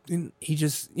 or he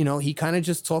just, he kind of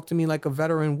just talked to me like a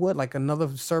veteran would, like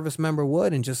another service member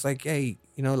would, and just like, hey,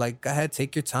 like, go ahead,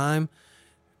 take your time.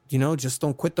 Just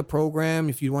don't quit the program.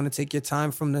 If you want to take your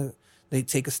time they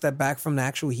take a step back from the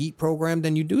actual Heat program,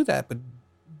 then you do that. But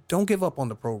don't give up on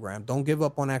the program. Don't give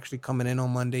up on actually coming in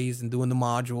on Mondays and doing the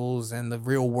modules and the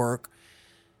real work.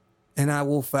 And I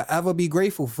will forever be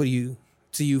grateful to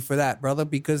you for that, brother,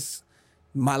 because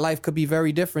my life could be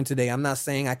very different today. I'm not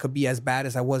saying I could be as bad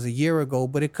as I was a year ago,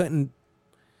 but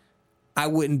I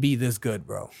wouldn't be this good,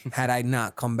 bro, had I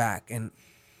not come back. And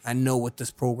I know what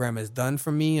this program has done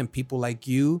for me, and people like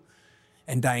you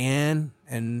and Diane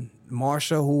and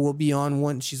Marsha, who will be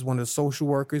on she's one of the social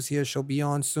workers here. She'll be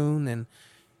on soon. And,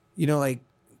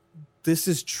 this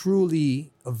is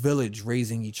truly a village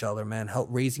raising each other, man,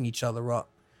 raising each other up.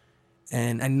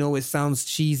 And I know it sounds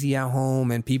cheesy at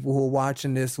home, and people who are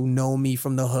watching this who know me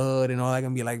from the hood and all that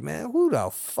gonna be like, man, who the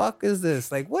fuck is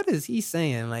this? Like, what is he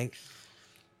saying? Like,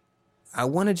 I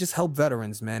want to just help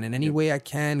veterans, man, in any way I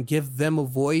can, give them a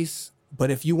voice. But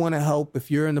if you want to help,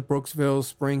 if you're in the Brooksville,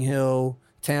 Spring Hill,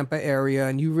 Tampa area,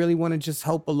 and you really want to just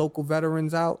help a local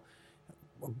veterans out,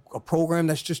 a program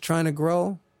that's just trying to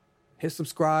grow, hit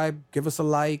subscribe, give us a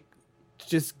like,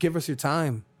 just give us your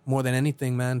time more than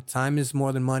anything, man. Time is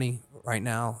more than money right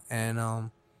now.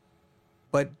 And,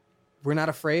 but we're not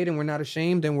afraid and we're not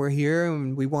ashamed, and we're here,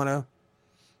 and we want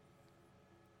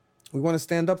to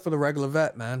stand up for the regular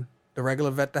vet, man. The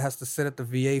regular vet that has to sit at the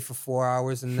VA for 4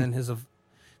 hours, and then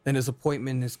his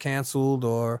appointment is canceled,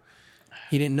 or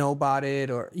he didn't know about it,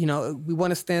 or, we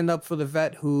want to stand up for the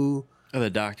vet who... Or the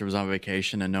doctor was on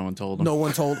vacation and no one told him. No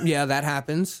one told. Yeah, that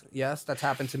happens. Yes, that's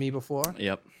happened to me before.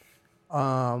 Yep.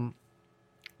 Those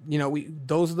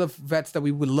are the vets that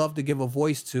we would love to give a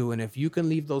voice to. And if you can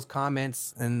leave those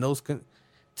comments and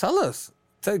tell us.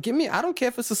 Give me. I don't care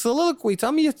if it's a soliloquy.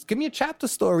 Give me a chapter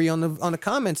story on the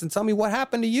comments and tell me what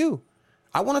happened to you.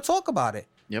 I want to talk about it.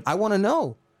 Yep. I want to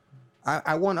know.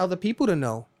 I want other people to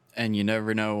know. And you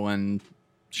never know when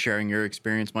sharing your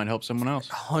experience might help someone else.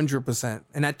 100%.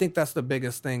 And I think that's the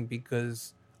biggest thing,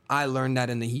 because I learned that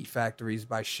in the Heat Factories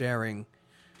by sharing.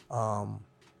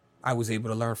 I was able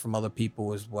to learn from other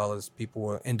people, as well as people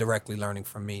were indirectly learning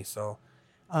from me. So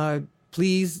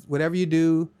please, whatever you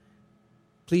do,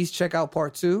 please check out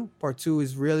part 2. Part 2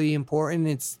 is really important.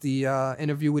 It's the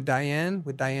interview with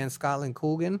Diane Scotland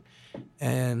Coogan.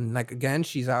 And again,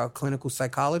 she's our clinical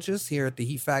psychologist here at the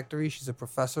Heat Factory. She's a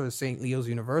professor at St. Leo's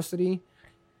University.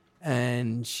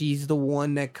 And she's the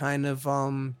one that kind of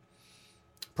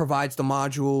provides the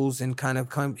modules and kind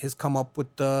of has come up with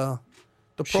the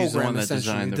program. She's the one that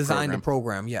essentially designed the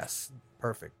program. Yes,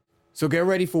 perfect. So get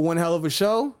ready for one hell of a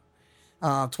show.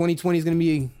 2020 is gonna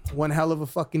be one hell of a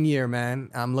fucking year, man.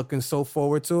 I'm looking so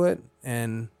forward to it.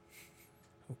 And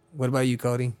what about you,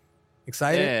 Cody?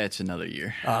 Excited? Yeah, it's another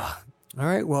year. All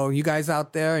right. Well, you guys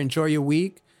out there, enjoy your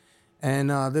week. And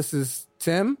this is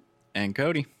Tim And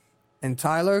Cody. and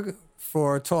Tyler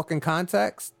for Talking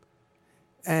Context.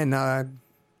 And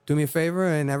do me a favor,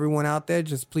 and everyone out there,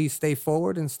 just please stay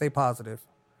forward and stay positive.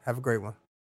 Have a great one.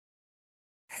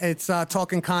 It's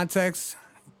Talking Context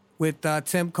with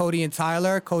Tim, Cody, and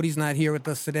Tyler. Cody's not here with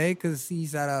us today because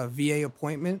he's at a VA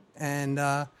appointment. And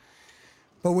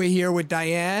but we're here with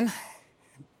Diane,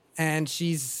 and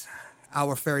she's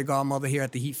our fairy godmother here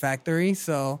at the Heat Factory.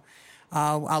 So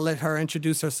I'll let her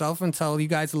introduce herself and tell you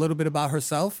guys a little bit about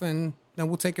herself, and then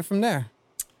we'll take it from there.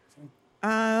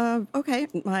 Okay.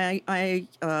 I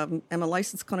am a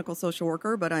licensed clinical social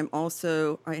worker, but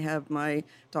I have my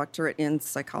doctorate in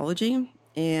psychology,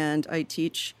 and I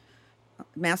teach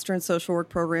Master in Social Work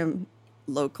program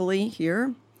locally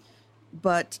here.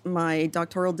 But my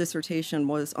doctoral dissertation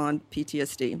was on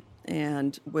PTSD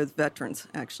and with veterans,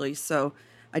 actually. So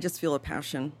I just feel a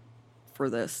passion for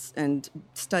this, and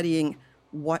studying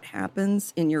what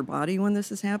happens in your body when this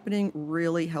is happening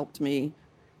really helped me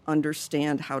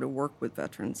understand how to work with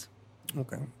veterans.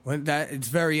 Okay. Well, it's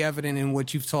very evident in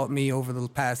what you've taught me over the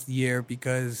past year,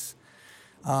 because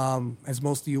as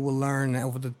most of you will learn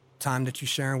over the time that you're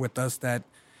sharing with us, that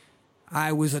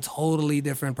I was a totally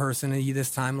different person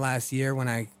this time last year, when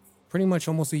I pretty much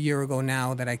almost a year ago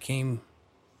now that I came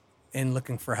in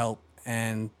looking for help.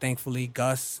 And thankfully,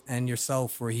 Gus and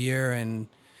yourself were here and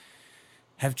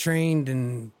have trained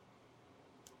and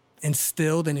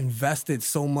instilled and invested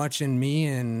so much in me.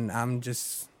 And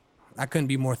I couldn't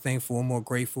be more thankful and more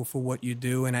grateful for what you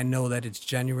do. And I know that it's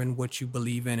genuine what you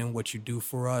believe in and what you do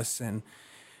for us. And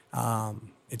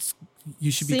it's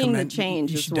you should be Seeing the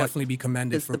change You is should what definitely be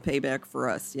commended is for the payback for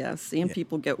us. Yeah, seeing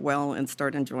people get well and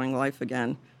start enjoying life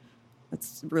again.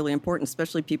 That's really important,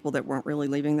 especially people that weren't really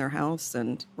leaving their house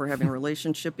and were having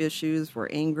relationship issues,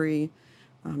 were angry,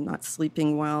 not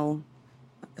sleeping well.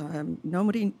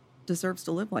 Nobody deserves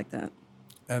to live like that.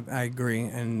 I agree.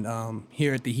 And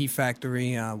here at the Heat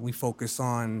Factory, we focus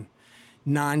on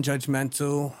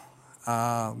non-judgmental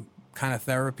kind of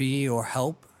therapy or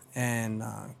help. And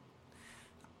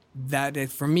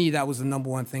for me, that was the number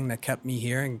one thing that kept me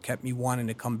here and kept me wanting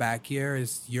to come back here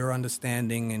is your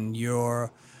understanding and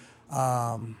your...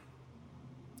 I'm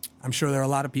sure there are a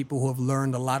lot of people who have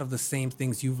learned a lot of the same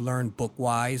things you've learned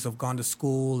book-wise, have gone to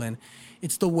school, and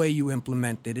it's the way you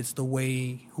implement it. It's the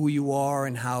way who you are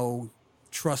and how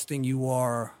trusting you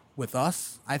are with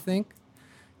us, I think.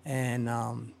 And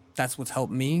that's what's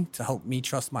helped me, to help me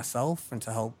trust myself and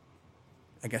to help,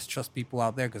 I guess, trust people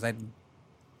out there, because I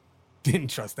didn't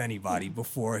trust anybody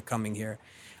before coming here.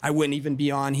 I wouldn't even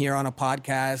be on here on a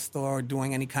podcast or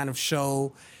doing any kind of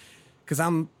show, because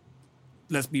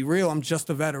let's be real, I'm just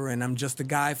a veteran. I'm just a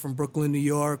guy from Brooklyn, New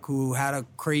York, who had a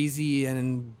crazy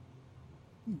and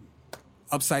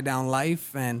upside down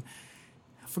life, and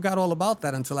I forgot all about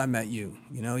that until I met you.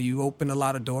 You know, you opened a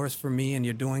lot of doors for me, and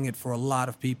you're doing it for a lot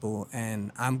of people,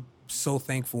 and I'm so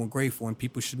thankful and grateful, and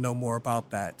people should know more about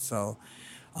that. So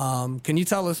can you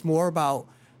tell us more about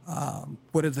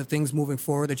what are the things moving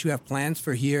forward that you have plans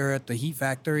for here at the Heat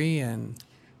Factory and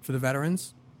for the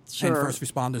veterans? Sure. And first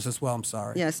responders as well, I'm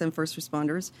sorry. Yes, and first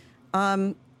responders.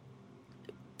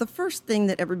 The first thing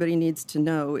that everybody needs to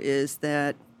know is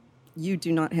that you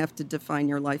do not have to define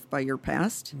your life by your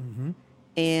past,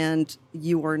 and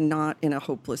you are not in a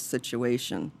hopeless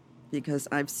situation, because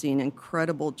I've seen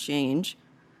incredible change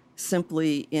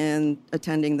simply in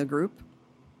attending the group,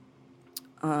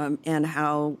 and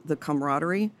how the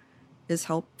camaraderie is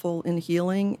helpful in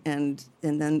healing. And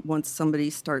then once somebody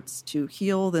starts to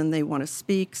heal, then they want to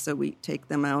speak. So we take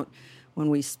them out when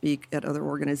we speak at other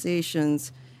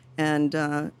organizations,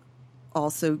 and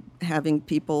also having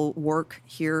people work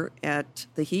here at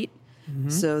the Heat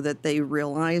so that they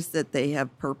realize that they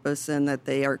have purpose and that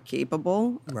they are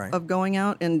capable of going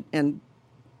out and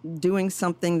doing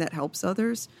something that helps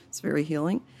others. It's very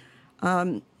healing.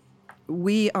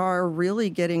 We are really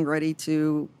getting ready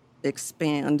to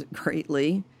expand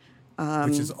greatly,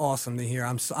 which is awesome to hear.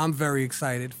 I'm very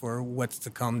excited for what's to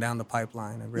come down the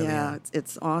pipeline. I really am.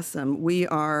 It's awesome. We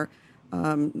are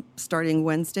starting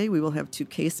Wednesday. We will have 2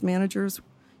 case managers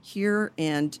here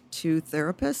and 2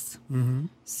 therapists.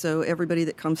 So everybody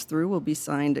that comes through will be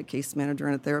signed a case manager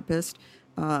and a therapist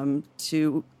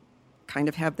to kind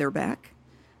of have their back.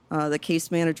 The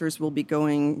case managers will be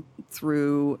going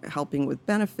through helping with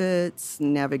benefits,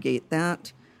 navigate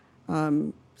that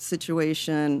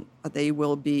situation. They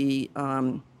will be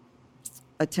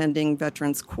attending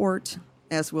Veterans Court,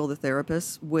 as will the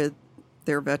therapists, with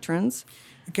their veterans.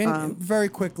 Very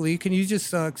quickly, can you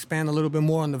just expand a little bit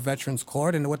more on the Veterans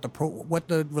Court and what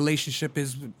the relationship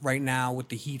is right now with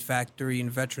the Heat Factory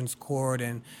and Veterans Court,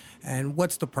 and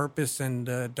what's the purpose and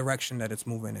the direction that it's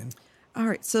moving in? All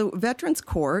right. So Veterans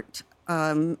Court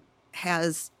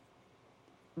has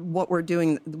what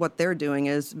they're doing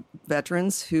is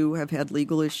veterans who have had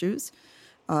legal issues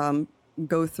can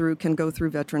go through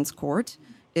Veterans Court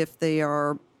if they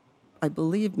are, I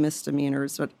believe,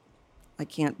 misdemeanors, but I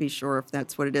can't be sure if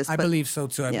that's what it is. I believe so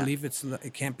too. I believe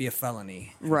it can't be a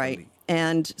felony. Right.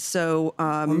 And so,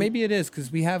 or maybe it is,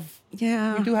 because we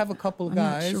do have a couple of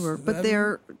guys. I'm not sure,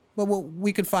 but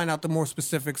we could find out the more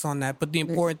specifics on that. But the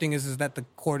important thing is that the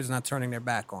court is not turning their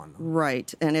back on them.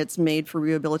 Right. And it's made for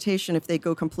rehabilitation. If they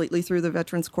go completely through the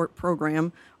Veterans Court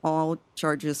program, all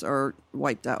charges are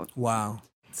wiped out. Wow.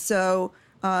 So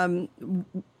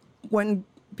when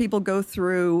people go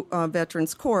through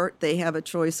Veterans Court, they have a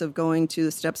choice of going to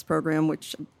the STEPS program,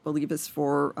 which I believe is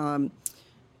for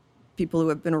people who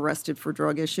have been arrested for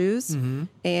drug issues.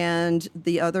 And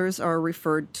the others are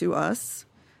referred to us.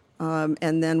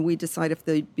 And then we decide if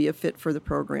they'd be a fit for the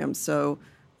program. So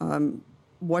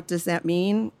what does that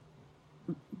mean?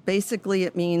 Basically,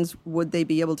 it means, would they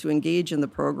be able to engage in the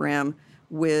program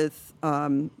with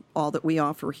all that we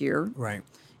offer here? Right.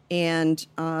 And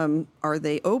are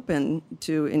they open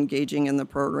to engaging in the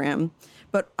program?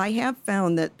 But I have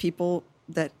found that people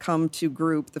that come to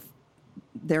group,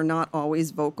 they're not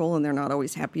always vocal and they're not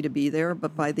always happy to be there.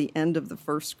 But by the end of the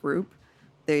first group,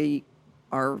 they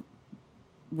are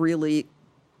really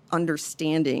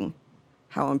understanding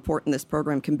how important this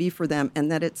program can be for them,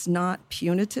 and that it's not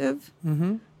punitive,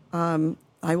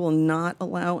 I will not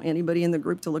allow anybody in the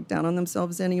group to look down on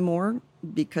themselves anymore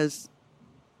because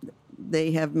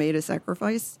they have made a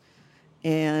sacrifice,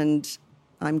 and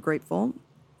I'm grateful.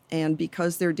 And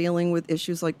because they're dealing with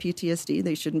issues like PTSD,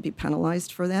 they shouldn't be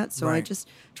penalized for that. So Right. I'm just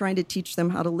trying to teach them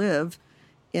how to live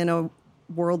in a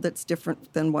world that's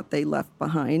different than what they left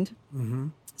behind.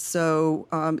 So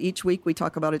each week we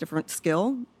talk about a different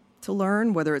skill to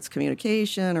learn, whether it's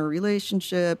communication or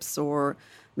relationships or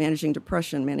managing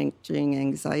depression, managing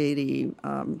anxiety,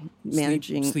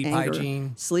 managing sleep anger,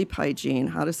 hygiene. sleep hygiene,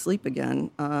 how to sleep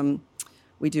again.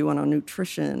 We do one on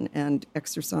nutrition and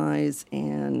exercise,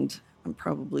 and I'm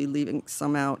probably leaving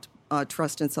some out,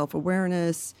 trust and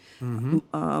self-awareness,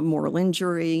 moral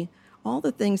injury, all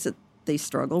the things that they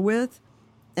struggle with.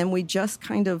 And we just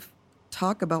kind of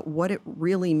talk about what it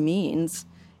really means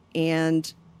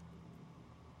and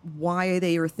why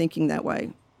they are thinking that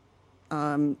way.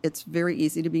 It's very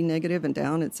easy to be negative and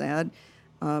down and sad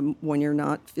when you're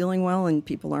not feeling well and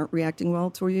people aren't reacting well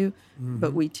to you.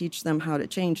 But we teach them how to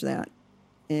change that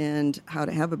and how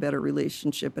to have a better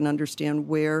relationship and understand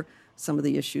where some of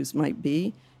the issues might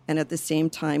be, and at the same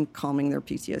time calming their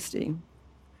PTSD.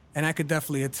 And I could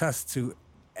definitely attest to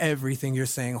everything you're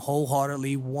saying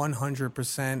wholeheartedly,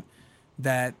 100%,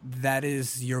 that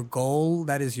is your goal,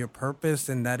 that is your purpose,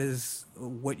 and that is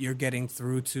what you're getting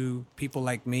through to people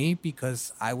like me,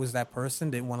 because I was that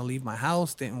person, didn't want to leave my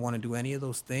house, didn't want to do any of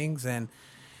those things, and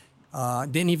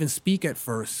didn't even speak at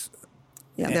first.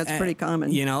 Yeah, that's pretty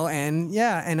common. You know,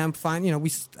 and I'm fine. You know,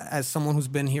 as someone who's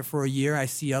been here for a year, I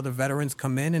see other veterans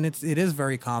come in, and it is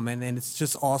very common, and it's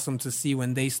just awesome to see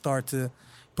when they start to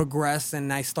progress,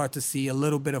 and I start to see a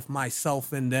little bit of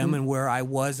myself in them and where I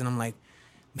was, and I'm like,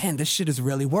 man, this shit is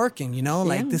really working, you know,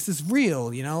 like this is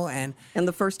real, you know, and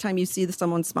the first time you see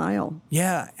someone smile.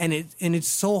 yeah, and it's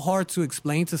so hard to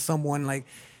explain to someone like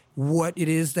what it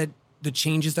is that the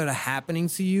changes that are happening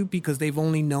to you, because they've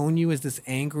only known you as this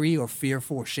angry or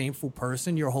fearful or shameful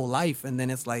person your whole life, and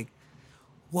then it's like,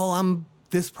 well, I'm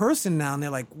this person now, and they're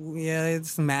like, yeah,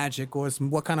 it's magic, or it's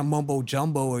what kind of mumbo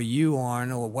jumbo are you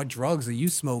on, or what drugs are you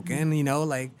smoking, you know,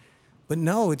 like. But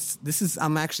no,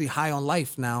 I'm actually high on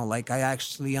life now. Like, I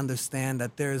actually understand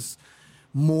that there's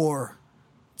more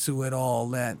to it all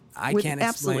that I With can't explain.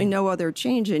 absolutely no other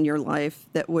change in your life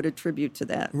that would attribute to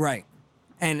that. Right.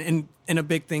 And a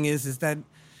big thing is that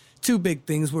two big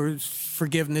things were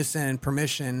forgiveness and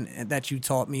permission that you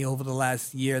taught me over the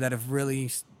last year that have really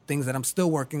things that I'm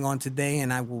still working on today,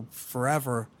 and I will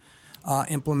forever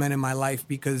implement in my life,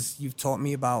 because you've taught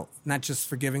me about not just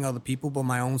forgiving other people, but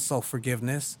my own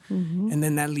self-forgiveness. And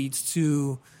then that leads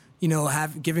to, you know,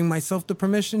 giving myself the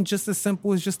permission, just as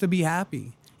simple as just to be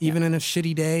happy, even in a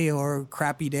shitty day or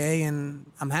crappy day, and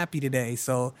I'm happy today.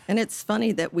 So, And it's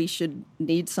funny that we should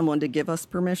need someone to give us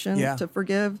permission to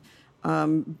forgive,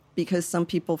 because some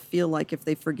people feel like if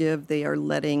they forgive, they are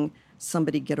letting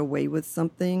somebody get away with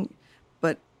something.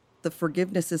 But the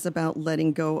forgiveness is about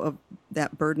letting go of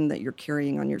that burden that you're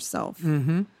carrying on yourself.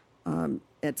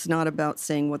 It's not about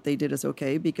saying what they did is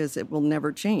okay, because it will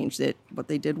never change. That what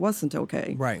they did wasn't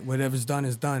okay. right, whatever's done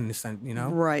is done, you know?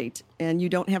 Right. And you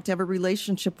don't have to have a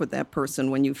relationship with that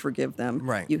person when you forgive them.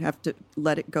 Right. You have to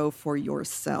let it go for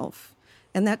yourself.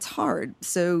 And that's hard.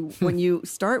 So when you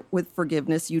start with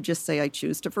forgiveness, you just say, I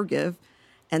choose to forgive.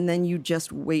 And then you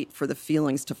just wait for the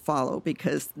feelings to follow,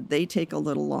 because they take a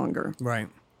little longer. Right.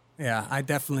 Yeah, I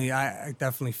definitely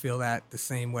feel that the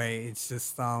same way. It's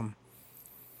just,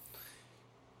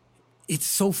 it's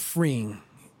so freeing.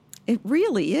 It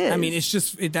really is. I mean, it's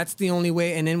just, that's the only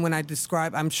way. And then when I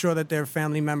describe, I'm sure that there are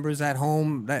family members at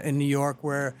home in New York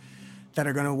that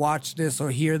are going to watch this or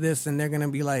hear this, and they're going to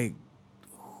be like,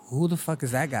 who the fuck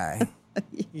is that guy?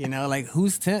 You know, like,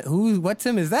 what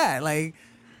Tim is that? Like,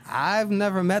 I've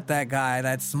never met that guy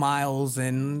that smiles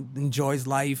and enjoys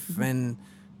life, and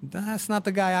that's not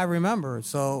the guy I remember.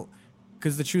 So,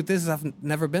 because the truth is, I've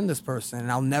never been this person,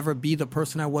 and I'll never be the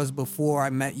person I was before I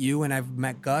met you, and I've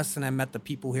met Gus, and I met the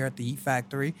people here at the Heat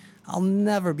Factory. I'll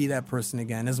never be that person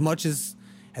again. As much as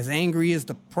angry, as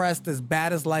depressed, as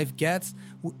bad as life gets,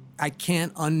 I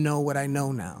can't unknow what I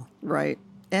know now. Right.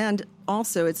 And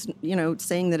also, it's, you know,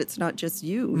 saying that it's not just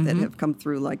you that have come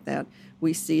through like that.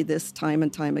 We see this time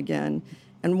and time again.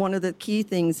 And one of the key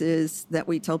things is that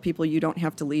we tell people you don't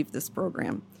have to leave this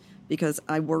program, because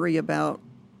I worry about,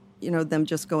 you know, them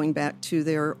just going back to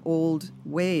their old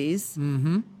ways,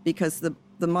 because the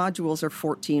modules are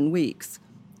 14 weeks.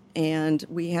 And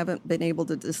we haven't been able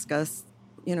to discuss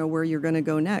where you're going to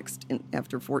go next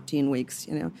after 14 weeks,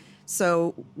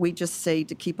 So we just say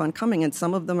to keep on coming, and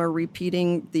some of them are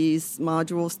repeating these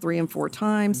modules 3 and 4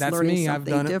 times, That's learning me.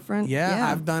 something I've done different. It.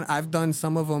 Yeah, I've done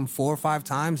some of them 4 or 5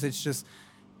 times. It's just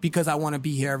because I want to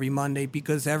be here every Monday,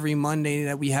 because every Monday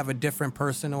that we have a different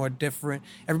person or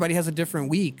everybody has a different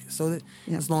week. So that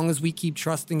as long as we keep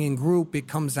trusting in group, it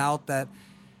comes out that,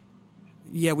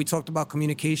 we talked about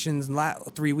communications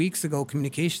 3 weeks ago,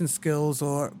 communication skills,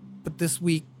 but this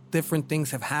week, different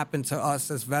things have happened to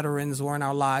us as veterans or in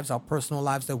our lives, our personal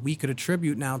lives, that we could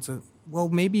attribute now to,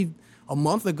 maybe a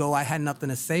month ago I had nothing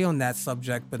to say on that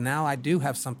subject, but now I do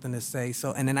have something to say.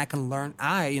 So, and then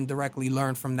I indirectly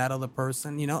learn from that other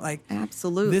person,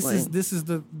 Absolutely. This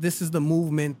is the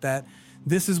movement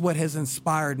this is what has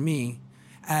inspired me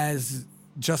as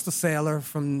just a sailor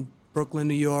from Brooklyn,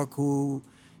 New York, who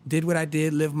did what I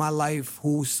did, lived my life,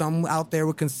 who some out there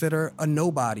would consider a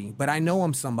nobody, but I know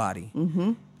I'm somebody.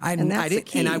 Mm-hmm. And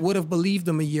I would have believed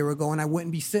them a year ago, and I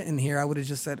wouldn't be sitting here. I would have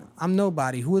just said, I'm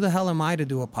nobody. Who the hell am I to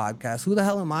do a podcast? Who the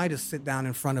hell am I to sit down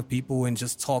in front of people and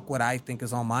just talk what I think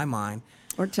is on my mind?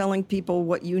 Or telling people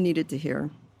what you needed to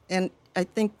hear. And I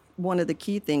think one of the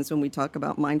key things when we talk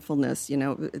about mindfulness,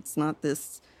 it's not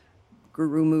this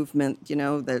guru movement,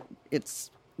 that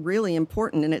it's really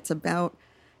important, and it's about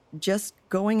just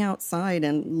going outside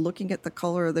and looking at the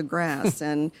color of the grass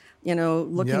and,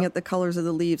 looking at the colors of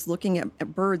the leaves, looking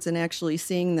at birds and actually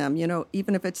seeing them,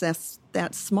 even if it's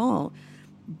that small.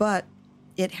 But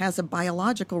it has a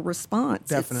biological response.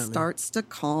 Definitely. It starts to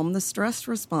calm the stress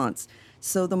response.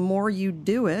 So the more you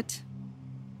do it,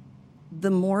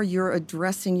 the more you're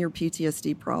addressing your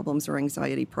PTSD problems or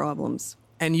anxiety problems.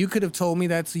 And you could have told me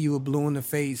that till you were blue in the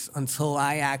face until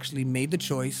I actually made the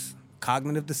choice,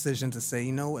 cognitive decision to say,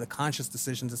 a conscious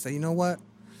decision to say, you know what?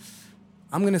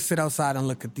 I'm going to sit outside and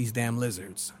look at these damn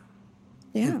lizards.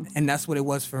 Yeah. And that's what it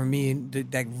was for me.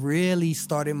 That really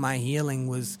started my healing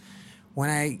was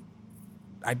when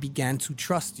I began to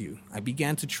trust you. I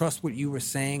began to trust what you were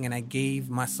saying, and I gave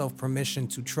myself permission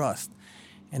to trust.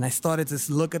 And I started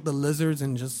to look at the lizards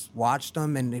and just watch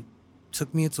them, and it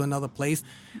took me into another place.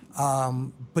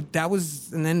 But that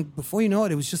was, and then before you know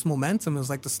it, it was just momentum. It was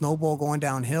like the snowball going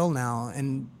downhill now.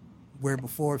 And where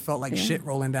before it felt like shit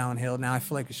rolling downhill, now I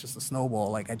feel like it's just a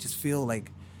snowball. Like I just feel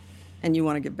like. And you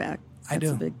want to get back.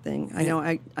 That's a big thing. I know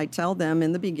I tell them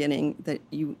in the beginning that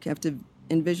you have to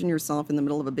envision yourself in the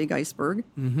middle of a big iceberg.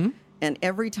 Mm-hmm. And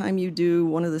every time you do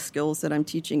one of the skills that I'm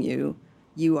teaching you,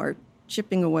 you are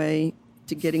chipping away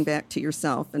to getting back to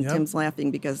yourself. And Tim's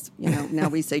laughing because, now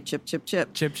we say chip, chip,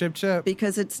 chip. Chip, chip, chip.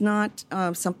 Because it's not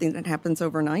something that happens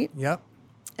overnight. Yep.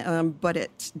 But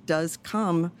it does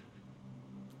come,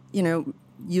 you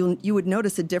would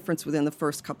notice a difference within the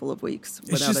first couple of weeks,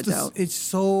 without a doubt. It's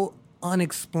so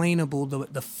unexplainable,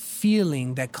 the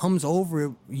feeling that comes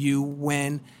over you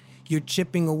when you're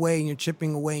chipping away and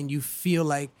you feel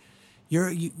like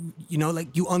like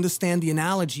you understand the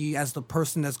analogy as the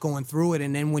person that's going through it.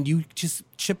 And then when you just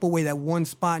chip away that one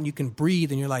spot and you can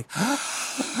breathe and you're like,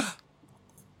 oh,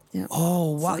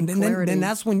 wow. Like And then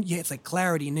that's when, it's like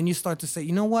clarity. And then you start to say,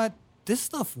 you know what? This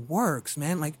stuff works,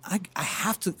 man. Like I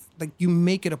have to, like you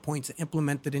make it a point to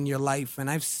implement it in your life. And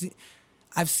I've seen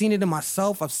it in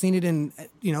myself. I've seen it in,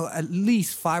 at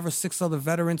least 5 or 6 other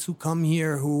veterans who come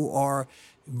here who are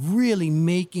really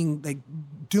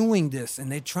doing this,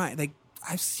 and they try,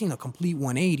 I've seen a complete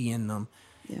 180 in them.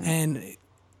 Yeah. And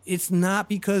it's not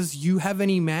because you have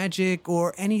any magic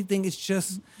or anything. It's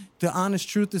just the honest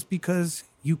truth is because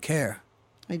you care.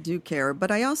 I do care.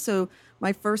 But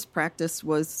my first practice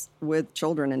was with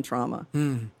children in trauma.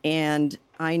 And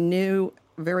I knew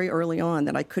very early on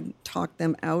that I couldn't talk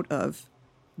them out of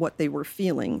what they were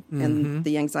feeling and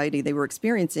the anxiety they were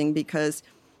experiencing, because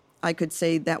I could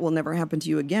say that will never happen to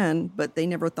you again, but they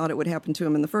never thought it would happen to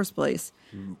them in the first place.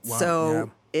 Wow,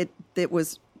 so it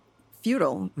was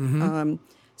futile.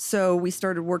 So we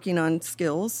started working on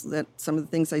skills, that some of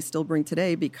the things I still bring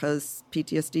today, because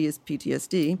PTSD is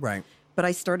PTSD. Right. But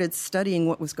I started studying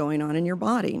what was going on in your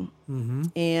body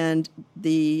and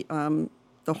the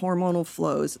hormonal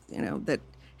flows, that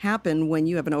happen when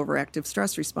you have an overactive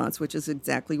stress response, which is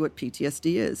exactly what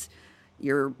PTSD is.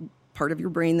 Your part of your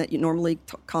brain that normally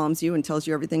calms you and tells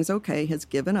you everything's okay has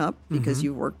given up because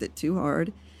you worked it too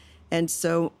hard. And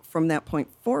so from that point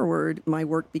forward, my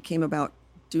work became about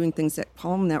doing things that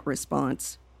calm that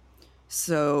response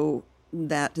so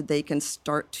that they can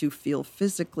start to feel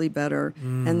physically better.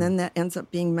 And then that ends up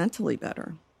being mentally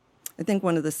better. I think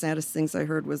one of the saddest things I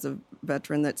heard was a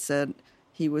veteran that said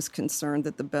he was concerned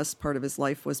that the best part of his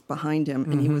life was behind him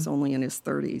and he was only in his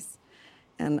 30s.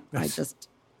 And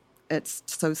it's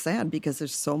so sad because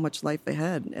there's so much life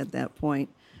ahead at that point.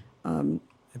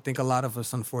 I think a lot of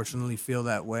us unfortunately feel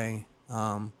that way.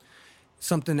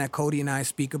 Something that Cody and I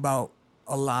speak about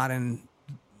a lot, and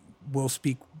we'll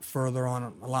speak further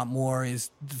on a lot more,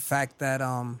 is the fact that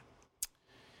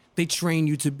they train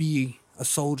you to be a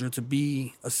soldier, to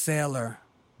be a sailor,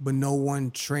 but no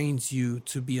one trains you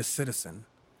to be a citizen.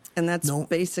 And that's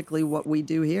basically what we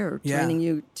do here, training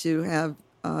you to have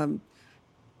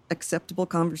acceptable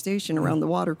conversation around the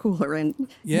water cooler, and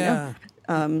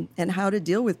and how to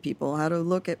deal with people, how to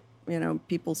look at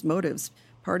people's motives.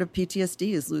 Part of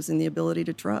PTSD is losing the ability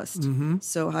to trust.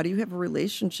 So how do you have a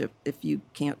relationship if you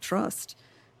can't trust?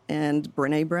 And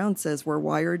Brené Brown says we're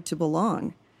wired to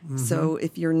belong. So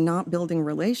if you're not building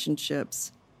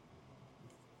relationships,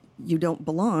 you don't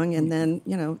belong, and then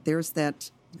there's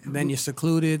that. Then you're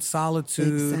secluded,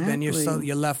 solitude. Exactly. Then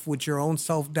you're left with your own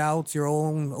self-doubts, your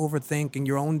own overthinking,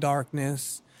 your own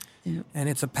darkness. Yeah. And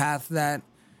it's a path that,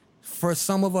 for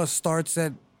some of us, starts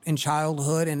in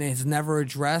childhood and is never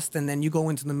addressed. And then you go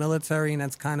into the military, and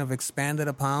that's kind of expanded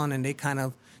upon. And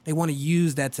they want to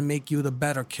use that to make you the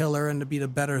better killer and to be the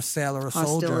better sailor or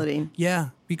soldier. Hostility.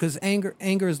 Yeah, because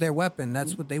anger is their weapon.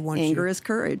 That's what they want. Anger is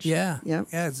courage. Yeah. Yep.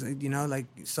 Yeah.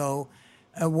 It's, so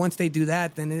once they do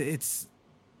that, then it's.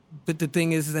 But the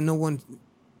thing is that no one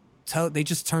they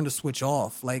just turn the switch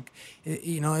off. Like,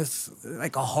 it's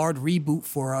like a hard reboot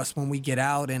for us when we get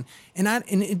out, and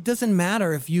it doesn't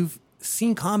matter if you've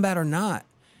seen combat or not.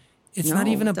 It's not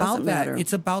even about that. Matter.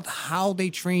 It's about how they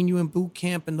train you in boot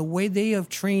camp and the way they have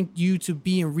trained you to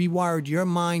be and rewired your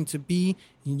mind to be,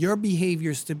 your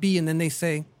behaviors to be, and then they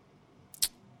say,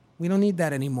 we don't need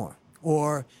that anymore.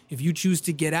 Or if you choose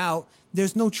to get out,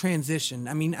 there's no transition.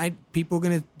 I mean, people are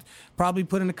going to probably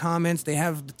put in the comments, they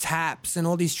have the TAPS and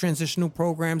all these transitional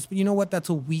programs, but you know what? That's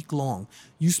a week long.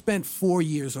 You spent 4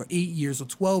 years or 8 years or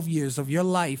 12 years of your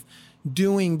life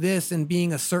doing this and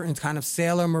being a certain kind of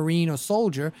sailor, marine, or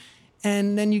soldier,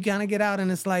 and then you kind of get out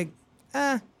and it's like,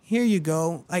 here you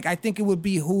go. Like, I think it would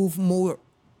behoove more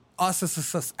us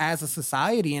as a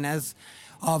society and as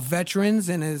veterans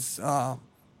and as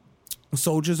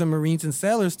soldiers and Marines and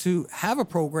sailors to have a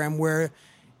program where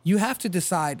you have to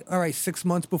decide, all right, 6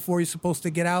 months before you're supposed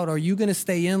to get out, are you going to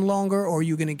stay in longer or are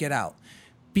you going to get out?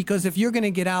 Because if you're going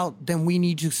to get out, then we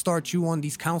need to start you on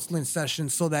these counseling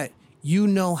sessions so that you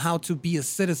know how to be a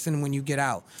citizen when you get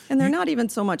out. And they're not even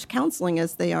so much counseling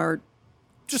as they are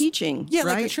teaching, yeah,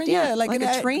 right? like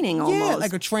a training almost. Yeah,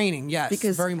 like a training, yes,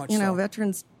 because, very much so.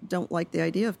 Veterans don't like the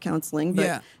idea of counseling,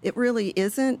 but it really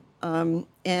isn't.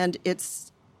 And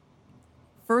it's,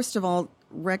 first of all,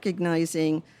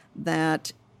 recognizing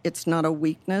that it's not a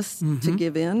weakness to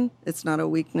give in. It's not a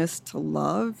weakness to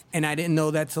love. And I didn't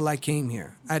know that till I came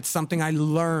here. That's something I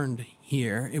learned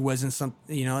here. It wasn't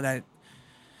something, that...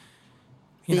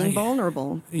 Being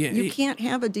vulnerable. Yeah, you can't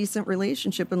have a decent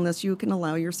relationship unless you can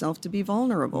allow yourself to be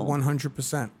vulnerable.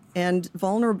 100%. And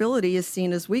vulnerability is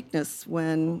seen as weakness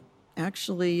when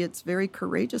actually it's very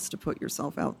courageous to put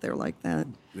yourself out there like that.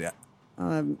 Yeah.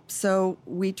 So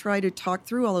we try to talk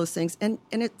through all those things, and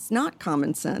it's not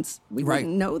common sense. We wouldn't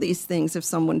know these things if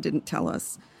someone didn't tell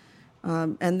us.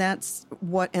 And that's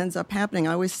what ends up happening.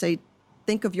 I always say,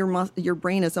 think of your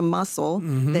brain as a muscle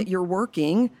that you're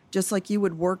working, just like you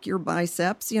would work your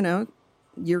biceps.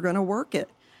 You're going to work it.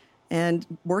 And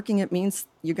working it means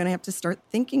you're going to have to start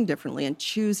thinking differently and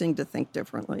choosing to think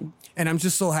differently. And I'm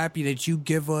just so happy that you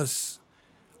give us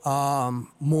an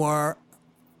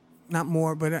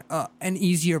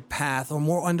easier path or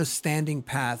more understanding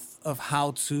path of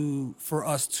how for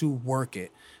us to work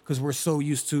it. Because we're so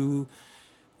used to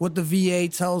what the VA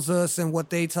tells us and what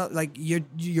they tell, like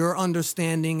your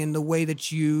understanding and the way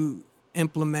that you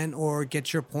implement or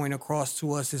get your point across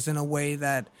to us is in a way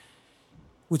that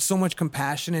with so much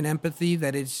compassion and empathy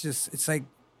that it's like,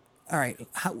 all right,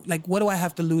 what do I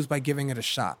have to lose by giving it a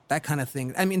shot? That kind of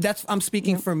thing. I mean, I'm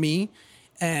speaking for me,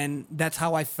 and that's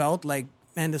how I felt. Like,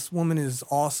 man, this woman is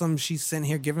awesome. She's sitting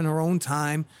here giving her own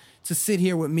time to sit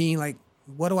here with me. Like,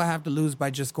 what do I have to lose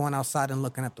by just going outside and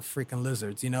looking at the freaking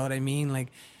lizards? You know what I mean? Like,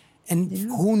 and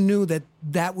who knew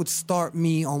that would start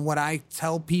me on what I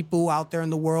tell people out there in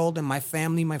the world and my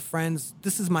family, my friends.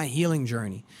 This is my healing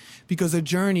journey, because a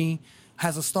journey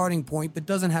has a starting point but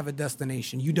doesn't have a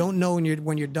destination. You don't know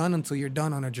when you're done until you're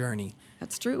done on a journey.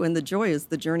 That's true, and the joy is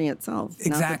the journey itself,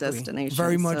 not the destination.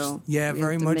 Very much, so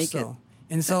very much so.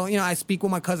 And so, I speak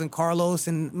with my cousin Carlos,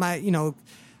 and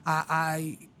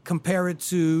I compare it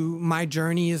to my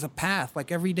journey as a path.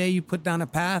 Like, every day you put down a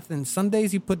path, and some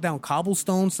days you put down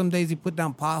cobblestones, some days you put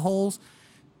down potholes,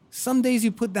 some days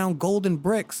you put down golden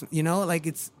bricks. Like,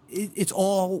 it's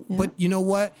all, but you know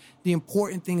what? The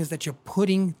important thing is that you're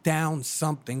putting down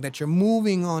something, that you're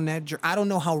moving on that journey. I don't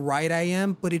know how right I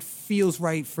am, but it feels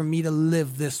right for me to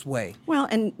live this way. Well,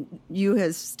 and you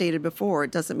has stated before,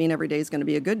 it doesn't mean every day is going to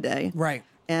be a good day. Right.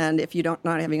 And if you're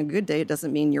not having a good day, it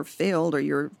doesn't mean you're failed or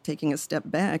you're taking a step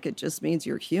back. It just means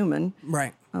you're human.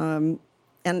 Right. And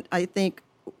I think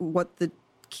what the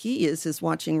key is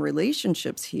watching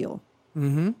relationships heal.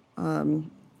 Mm-hmm.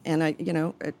 And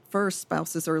at first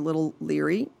spouses are a little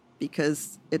leery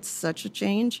because it's such a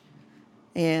change,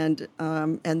 and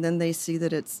then they see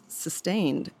that it's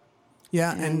sustained.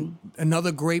 Yeah, and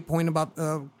another great point about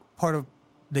part of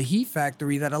the Heat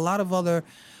Factory that a lot of other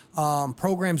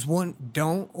programs don't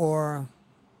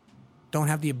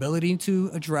have the ability to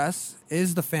address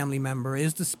is the family member,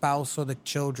 is the spouse or the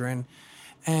children.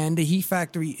 And the Heat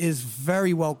Factory is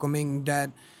very welcoming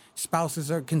that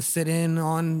spouses can sit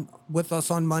in with us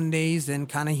on Mondays and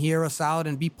kind of hear us out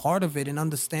and be part of it and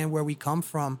understand where we come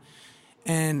from.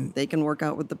 And they can work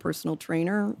out with the personal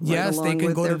trainer. Yes, they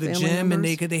can go to the gym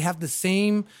members. and they have the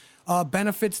same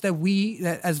benefits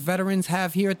that as veterans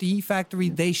have here at the Heat Factory.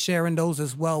 They share in those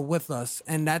as well with us.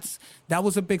 And that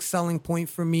was a big selling point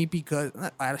for me, because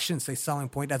I shouldn't say selling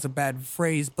point. That's a bad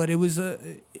phrase, but it was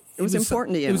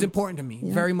important to you. It was important to me,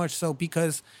 very much so,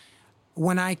 because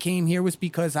when I came here was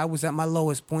because I was at my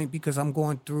lowest point, because I'm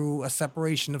going through a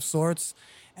separation of sorts.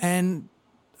 And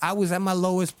I was at my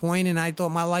lowest point and I thought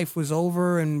my life was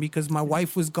over, and because my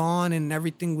wife was gone and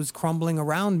everything was crumbling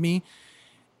around me.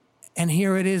 And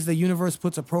here it is, the universe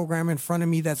puts a program in front of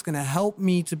me that's going to help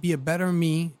me to be a better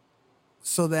me,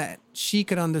 so that she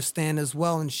could understand as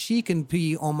well and she can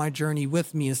be on my journey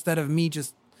with me instead of me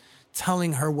just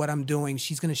telling her what I'm doing.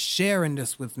 She's going to share in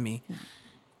this with me.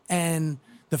 And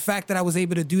the fact that I was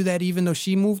able to do that, even though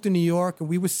she moved to New York and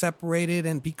we were separated,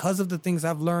 and because of the things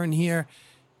I've learned here,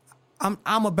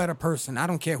 I'm a better person. I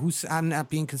don't care I'm not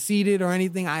being conceited or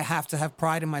anything. I have to have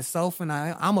pride in myself, and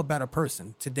I'm a better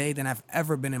person today than I've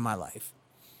ever been in my life.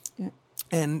 Yeah.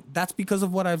 And that's because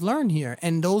of what I've learned here.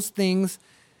 And those things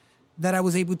that I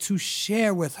was able to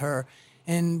share with her.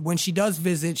 And when she does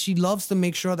visit, she loves to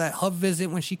make sure that her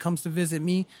visit, when she comes to visit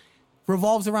me,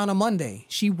 revolves around a Monday.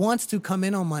 She wants to come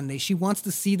in on Monday. She wants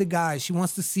to see the guys. She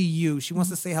wants to see you. She wants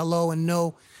to say hello and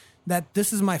know that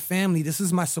this is my family. This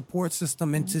is my support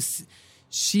system. And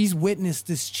she's witnessed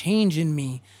this change in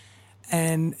me.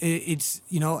 And it's,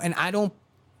 and I don't,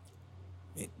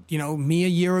 me a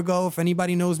year ago, if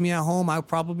anybody knows me at home, I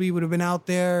probably would have been out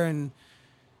there and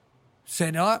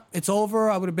said, oh, it's over.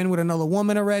 I would have been with another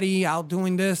woman already, out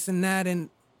doing this and that.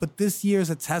 But this year is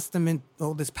a testament,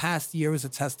 this past year is a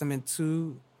testament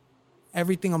to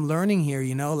everything I'm learning here,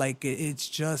 it's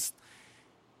just,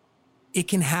 it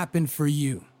can happen for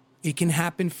you. It can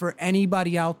happen for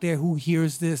anybody out there who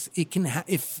hears this. It can,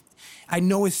 if I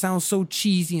know it sounds so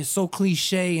cheesy and so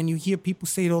cliche, and you hear people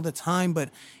say it all the time, but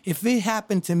if it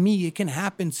happened to me, it can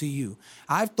happen to you.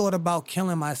 I've thought about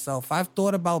killing myself. I've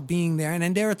thought about being there. And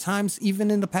then there are times,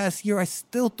 even in the past year, I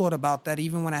still thought about that,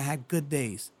 even when I had good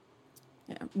days.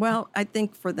 Yeah. Well, I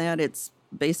think for that, it's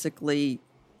basically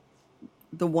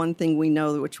the one thing we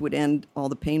know which would end all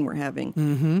the pain we're having.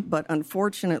 Mm-hmm. But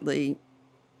unfortunately,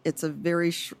 it's a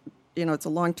very, it's a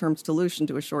long-term solution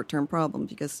to a short-term problem,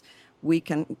 because we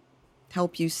can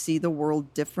help you see the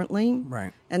world differently.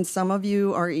 Right. And some of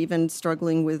you are even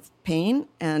struggling with pain,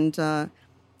 and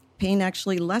pain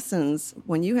actually lessens.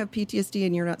 When you have PTSD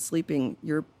and you're not sleeping,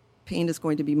 your pain is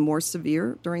going to be more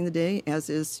severe during the day,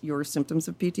 as is your symptoms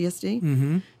of PTSD.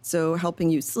 Mm-hmm. So helping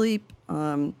you sleep,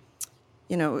 the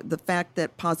fact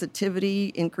that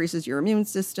positivity increases your immune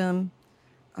system,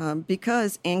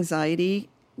 because anxiety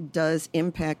does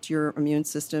impact your immune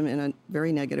system in a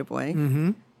very negative way.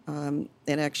 Mm-hmm.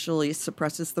 It actually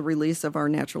suppresses the release of our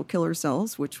natural killer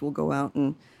cells, which will go out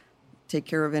and take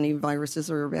care of any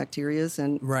viruses or bacteria.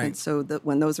 And so that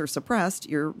when those are suppressed,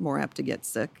 you're more apt to get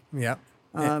sick. Yeah.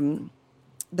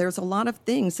 There's a lot of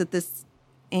things that this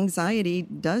anxiety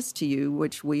does to you,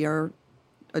 which we are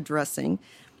addressing.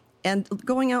 And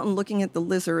going out and looking at the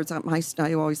lizards,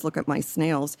 I always look at my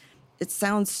snails. It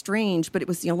sounds strange, but it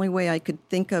was the only way I could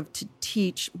think of to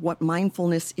teach what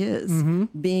mindfulness is, mm-hmm.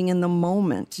 being in the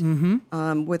moment,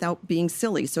 mm-hmm. Without being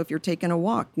silly. So if you're taking a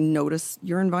walk, notice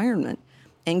your environment.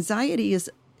 Anxiety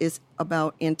is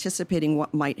about anticipating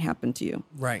what might happen to you.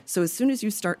 Right. So as soon as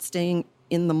you start staying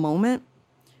in the moment,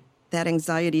 that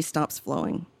anxiety stops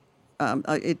flowing.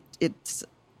 It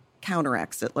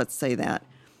counteracts it, let's say that.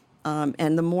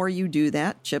 And the more you do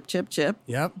that, chip, chip, chip.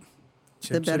 Yep.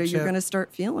 The better you're going to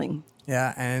start feeling.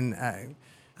 Yeah, and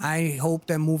I hope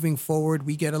that moving forward,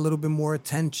 we get a little bit more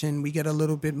attention. We get a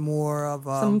little bit more of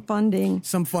Some funding.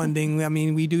 some funding. I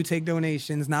mean, we do take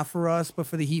donations, not for us, but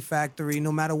for the Heat Factory.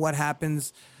 No matter what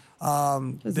happens,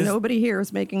 'Cause nobody here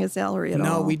is making a salary at all.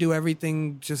 no, we do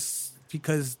everything just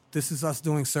because this is us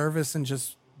doing service and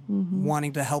just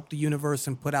wanting to help the universe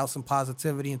and put out some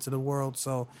positivity into the world.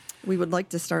 So, We would like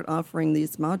to start offering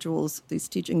these modules, these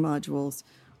teaching modules,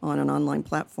 on an online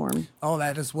platform. oh,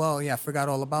 that as well. Yeah, I forgot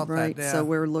all about Right. that. Yeah. So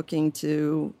we're looking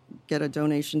to get a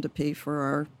donation to pay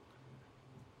for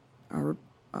our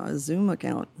Zoom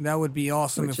account, That would be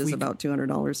awesome which if is we about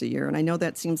 $200 a year. And I know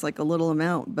that seems like a little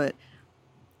amount, but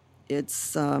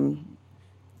it's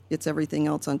everything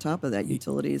else on top of that,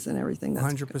 utilities and everything. That's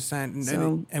 100%. And,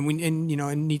 So- you know,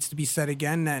 it needs to be said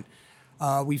again that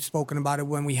we've spoken about it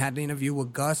when we had the interview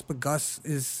with Gus, but Gus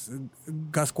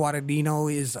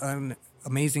Guadagnino is an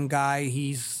amazing guy.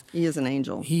 He is an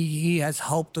angel. He has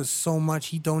helped us so much.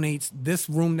 He donates. This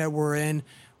room that we're in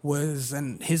was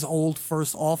his old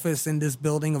first office in this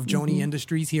building of Joni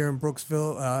Industries here in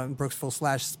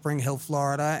Brooksville / Spring Hill,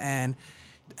 Florida. And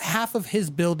half of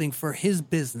his building for his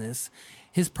business,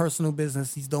 his personal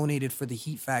business, he's donated for the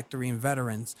Heat Factory and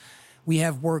veterans. We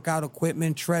have workout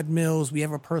equipment, treadmills. We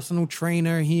have a personal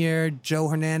trainer here, Joe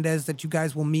Hernandez, that you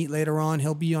guys will meet later on.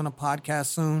 He'll be on a podcast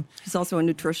soon. He's also a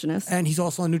nutritionist. And he's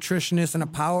also a nutritionist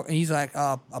and he's like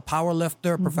a power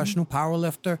lifter, a professional power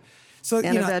lifter. So,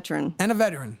 And a veteran. And a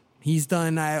veteran. He's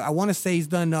done, I want to say he's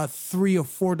done 3 or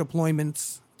 4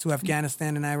 deployments to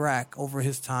Afghanistan and Iraq over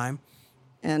his time.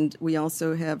 And we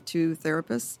also have 2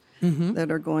 therapists that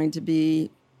are going to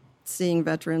be seeing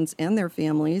veterans and their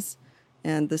families.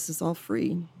 And this is all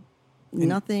free.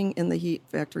 Nothing in the Heat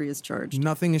Factory is charged.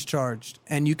 Nothing is charged.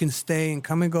 And you can stay and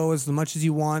come and go as much as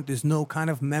you want. There's no kind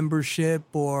of membership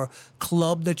or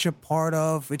club that you're part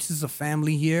of. It's just a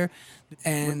family here.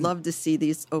 And Would love to see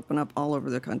these open up all over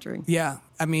the country. yeah,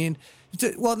 I mean,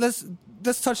 well, let's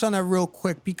touch on that real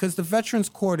quick because the Veterans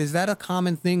Court, is that a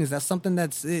common thing? Is that something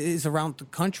is around the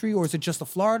country or is it just a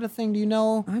Florida thing? Do you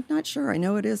know? I'm not sure. I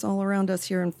know it is all around us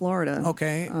here in Florida.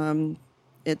 Okay.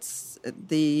 It's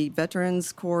the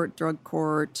Veterans Court, Drug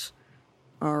Court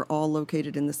are all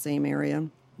located in the same area.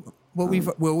 What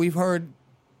we've heard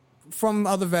from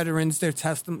other veterans, their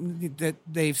testimony that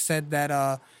they've said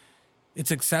that it's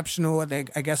exceptional.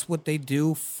 I guess what they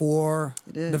do for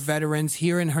It is. the veterans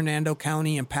here in Hernando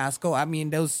County and Pasco. I mean,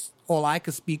 those all I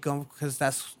could speak of because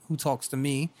that's who talks to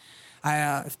me.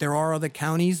 If there are other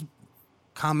counties,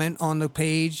 comment on the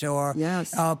page or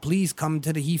Yes. please come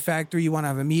to the Heat Factory. You want to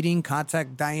have a meeting?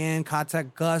 Contact Diane.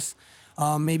 Contact Gus.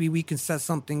 Maybe we can set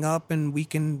something up and we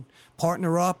can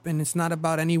partner up. And it's not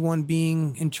about anyone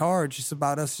being in charge. It's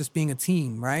about us just being a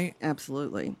team, right?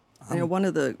 Absolutely. I know one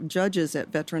of the judges at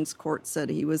Veterans Court said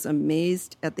he was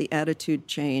amazed at the attitude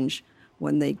change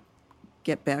when they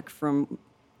get back from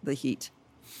the heat.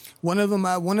 One of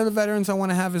the veterans I want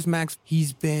to have is Max.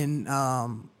 He's been,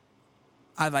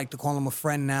 I'd like to call him a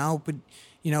friend now, but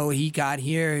you know, he got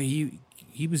here.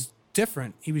 He was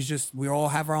different. He was just, we all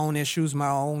have our own issues, our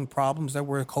own problems that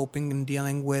we're coping and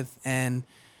dealing with. And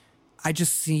I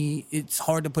just see, it's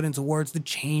hard to put into words the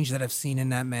change that I've seen in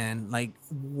that man, like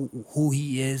who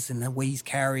he is and the way he's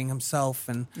carrying himself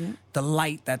and the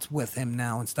light that's with him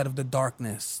now instead of the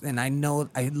darkness. And I know,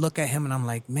 I look at him and I'm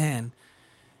like, man,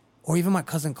 or even my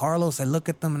cousin Carlos, I look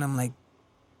at them and I'm like,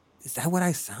 is that what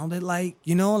I sounded like?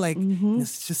 You know, like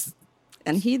it's just,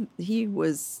 And he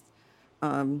was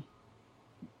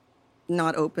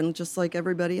not open just like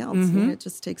everybody else. I mean, it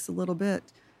just takes a little bit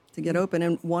to get open.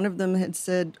 And one of them had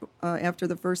said after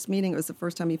the first meeting, it was the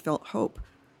first time he felt hope.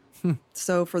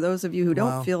 So for those of you who don't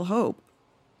Wow. feel hope,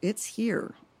 it's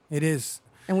here. it is.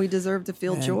 And we deserve to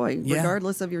feel And, joy. yeah.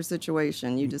 Regardless of your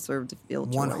situation, you deserve to feel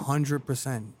joy.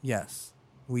 100%. Yes,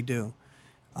 we do.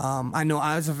 I know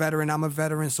as a veteran, I'm a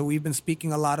veteran, so we've been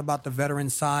speaking a lot about the veteran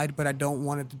side, but I don't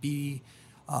want it to be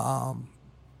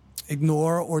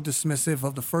ignore or dismissive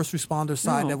of the first responder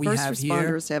side that we first have here.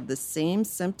 responders have the same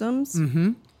symptoms.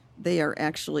 They are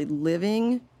actually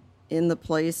living in the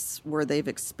place where they've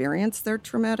experienced their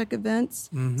traumatic events,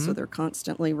 so they're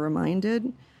constantly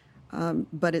reminded.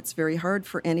 But it's very hard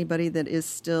for anybody that is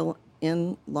still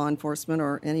in law enforcement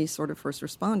or any sort of first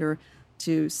responder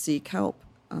to seek help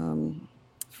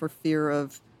for fear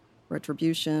of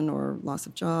retribution or loss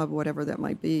of job, whatever that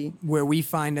might be. Where we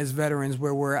find as veterans,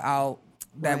 where we're out,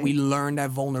 that we Right. learn that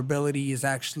vulnerability is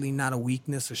actually not a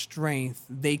weakness or strength.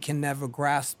 They can never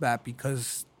grasp that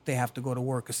because they have to go to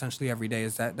work essentially every day.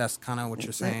 That's kind of what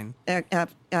you're saying?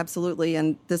 Absolutely.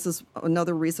 And this is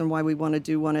another reason why we want to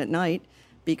do one at night,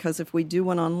 because if we do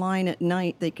one online at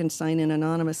night, they can sign in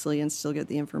anonymously and still get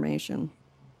the information.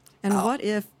 And what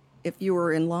if you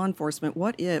were in law enforcement,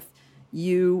 what if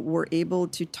you were able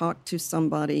to talk to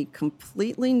somebody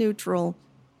completely neutral,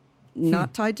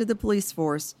 not tied to the police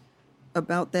force,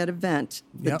 about that event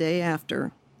the Yep. day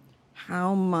after?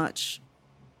 How much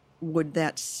would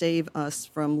that save us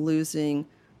from losing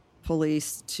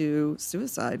police to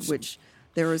suicide, which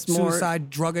there is more Suicide,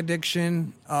 drug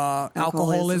addiction,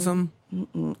 alcoholism.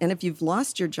 And if you've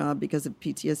lost your job because of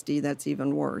PTSD, that's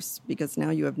even worse, because now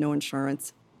you have no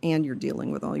insurance and you're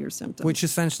dealing with all your symptoms. Which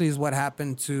essentially is what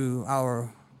happened to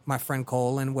my friend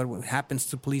Cole, and what happens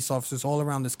to police officers all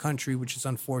around this country, which is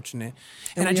unfortunate.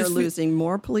 and I we are just feel- losing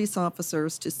more police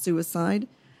officers to suicide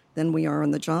than we are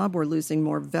on the job. We're losing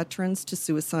more veterans to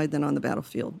suicide than on the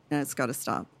battlefield, and it's got to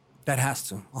stop. that has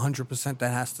to 100%.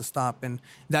 That has to stop, and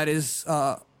that is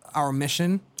our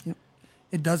mission. Yep.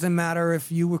 It doesn't matter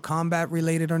if you were combat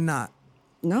related or not.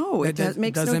 No, It does-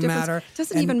 makes no doesn't difference. matter. It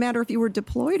doesn't And even matter if you were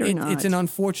deployed or not. It's an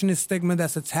unfortunate stigma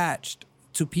that's attached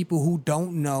to people who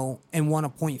don't know and want to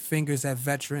point fingers at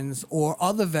veterans, or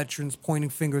other veterans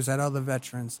pointing fingers at other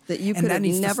veterans. that you And could have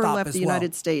needs to never stop left as the well.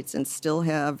 United States and still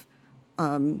have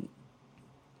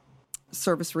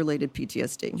service-related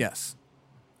PTSD. Yes.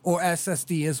 Or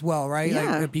SSD as well, right?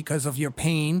 Yeah. Like, because of your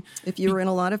pain. If you're in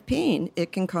a lot of pain,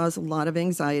 it can cause a lot of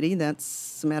anxiety. That's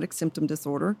somatic symptom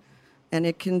disorder, and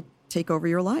it can take over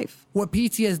your life. What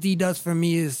PTSD does for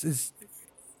me is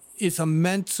it's a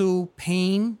mental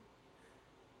pain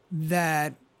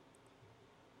that,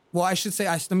 well, I should say,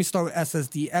 let me start with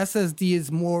SSD. SSD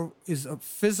is a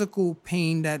physical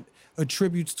pain that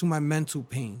attributes to my mental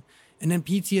pain. And then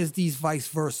PTSD is vice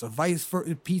versa.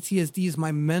 PTSD is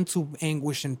my mental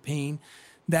anguish and pain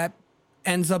that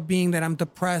ends up being that I'm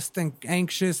depressed and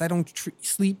anxious. I don't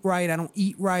sleep right. I don't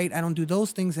eat right. I don't do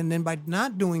those things. And then by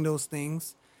not doing those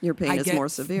things, Your pain is more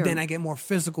severe. then I get more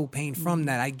physical pain from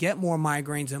that. I get more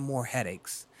migraines and more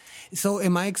headaches. So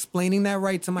am I explaining that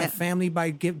right to my Yeah. family by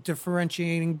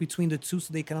differentiating between the two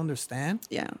so they can understand?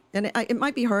 Yeah. And it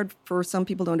might be hard for some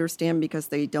people to understand because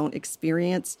they don't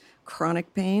experience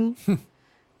chronic pain.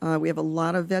 We have a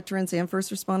lot of veterans and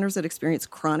first responders that experience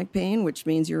chronic pain, which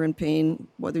means you're in pain,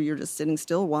 whether you're just sitting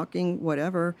still, walking,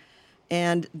 whatever.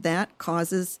 And that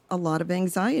causes a lot of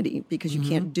anxiety because you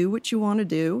can't do what you want to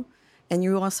do. And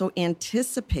you also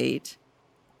anticipate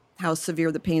how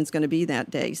severe the pain's going to be that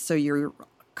day. So you're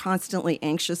constantly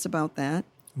anxious about that.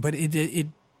 But it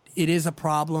is a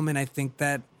problem, and I think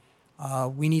that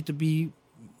we need to be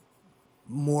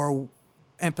more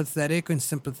empathetic and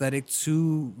sympathetic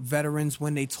to veterans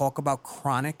when they talk about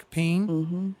chronic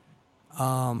pain.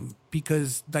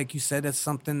 Because, like you said, that's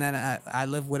something that I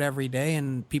live with every day,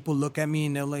 and people look at me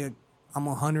and they're like, I'm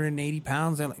 180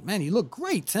 pounds. They're like, man, you look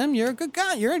great, Tim. You're a good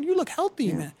guy. You look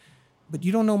healthy, man. But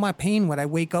you don't know my pain, what I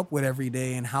wake up with every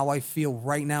day, and how I feel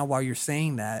right now while you're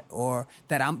saying that, or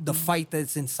that I'm the fight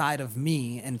that's inside of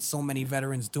me, and so many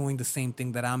veterans doing the same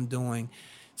thing that I'm doing.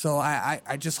 So I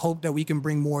just hope that we can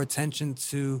bring more attention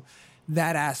to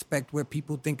that aspect where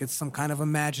people think it's some kind of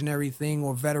imaginary thing,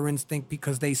 or veterans think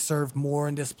because they served more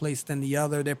in this place than the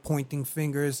other, they're pointing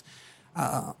fingers.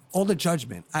 All the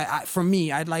judgment. For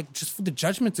me, I'd like just for the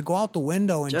judgment to go out the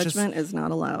window, and Judgment is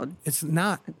not allowed. it's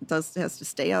not. It has to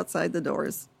stay outside the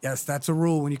doors. Yes, that's a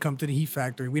rule when you come to the Heat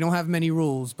Factory. We don't have many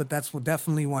rules, but that's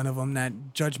definitely one of them, that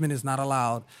judgment is not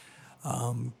allowed.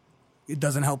 It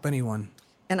doesn't help anyone.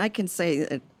 And I can say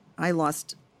that I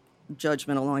lost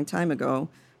judgment a long time ago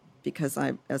because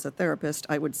as a therapist,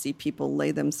 I would see people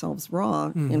lay themselves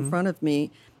raw in front of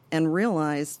me and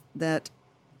realize that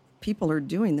people are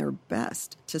doing their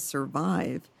best to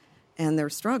survive and they're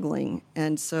struggling.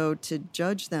 And so to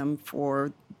judge them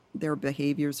for their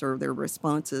behaviors or their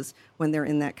responses when they're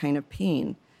in that kind of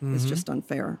pain is just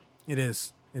unfair. It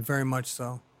is. It very much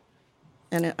so.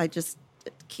 And I just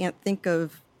can't think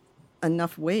of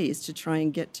enough ways to try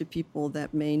and get to people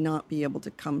that may not be able to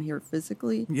come here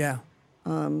physically, Yeah,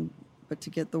 but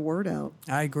to get the word out.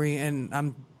 I agree. And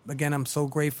I'm so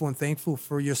grateful and thankful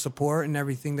for your support and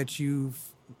everything that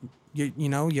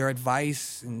your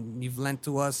advice and you've lent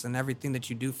to us, and everything that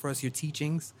you do for us, your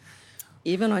teachings.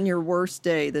 Even on your worst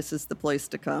day, this is the place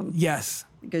to come Yes.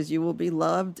 because you will be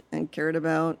loved and cared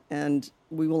about, and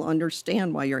we will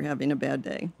understand why you're having a bad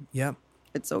day. Yep.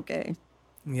 It's okay.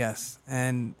 Yes.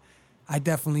 And I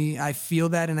feel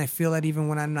that, and I feel that even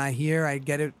when I'm not here. I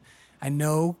get it. I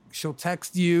know she'll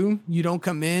text you. You don't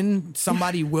come in.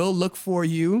 Somebody will look for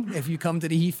you if you come to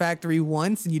the Heat Factory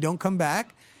once and you don't come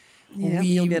back. Yeah,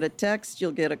 you'll get a text,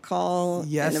 you'll get a call,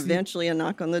 Yes. and eventually a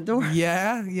knock on the door.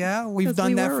 Yeah. We've 'Cause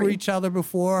done we that for worry. each other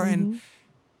before. And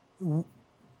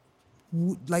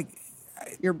like,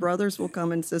 Your brothers will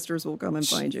come and sisters will come and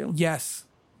find you. yes.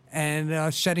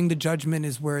 And shedding the judgment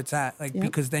is where it's at, like, Yep.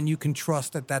 because then you can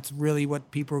trust that that's really what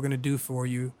people are going to do for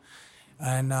you.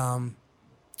 And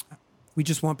we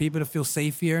just want people to feel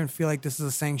safe here and feel like this is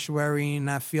a sanctuary and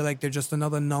not feel like they're just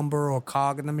another number or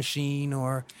cog in the machine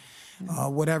or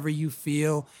whatever you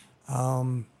feel.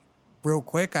 Real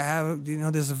quick, I have,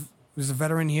 there's a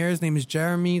veteran here. His name is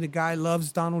Jeremy. The guy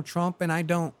loves Donald Trump and I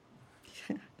don't.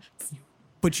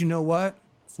 But you know what?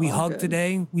 We all hug good.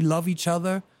 today. We love each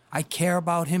other. I care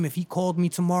about him. If he called me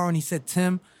tomorrow and he said,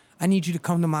 Tim, I need you to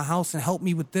come to my house and help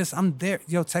me with this, I'm there.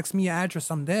 Text me your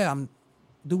address. I'm there.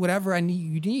 Do whatever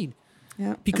you need.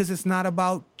 Yeah. Because it's not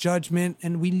about judgment,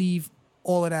 and we leave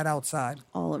all of that outside.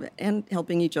 All of it. And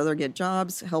helping each other get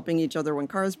jobs, helping each other when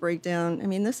cars break down. I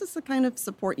mean, this is the kind of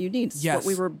support you need. This is Yes. what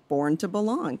we were born to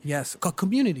belong. Yes, a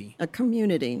community. A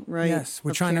community, right? Yes,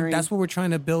 we're of trying to. caring. That's what we're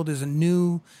trying to build, is a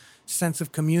new sense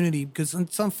of community, because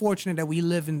it's unfortunate that we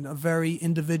live in a very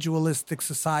individualistic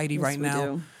society Yes, right we now,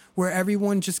 do. where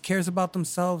everyone just cares about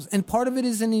themselves, and part of it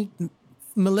isn't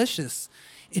malicious.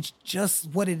 It's just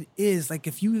what it is. Like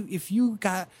if you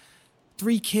got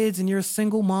 3 kids and you're a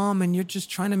single mom and you're just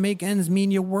trying to make ends meet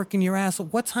and you're working your ass off,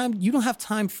 what time, you don't have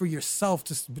time for yourself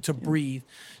to breathe.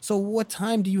 So what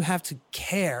time do you have to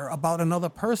care about another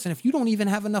person if you don't even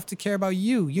have enough to care about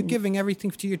you? You're giving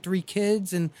everything to your 3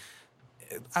 kids. And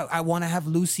I want to have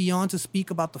Lucy on to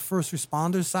speak about the first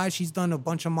responders side. She's done a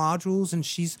bunch of modules, and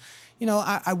she's,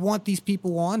 I want these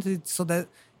people on so that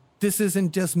this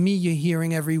isn't just me you're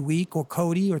hearing every week, or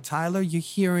Cody or Tyler. You're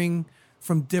hearing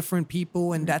from different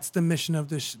people, and that's the mission of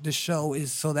this show,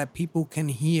 is so that people can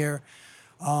hear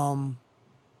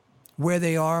where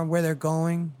they are, where they're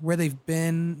going, where they've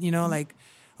been,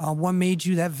 what made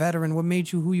you that veteran, what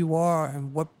made you who you are,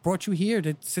 and what brought you here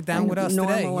to sit down And with us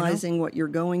today. normalizing what you're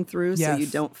going through so you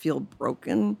Yes. don't feel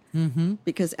broken. Mm-hmm.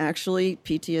 Because actually,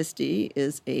 PTSD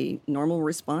is a normal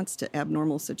response to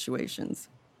abnormal situations.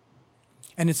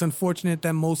 And it's unfortunate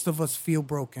that most of us feel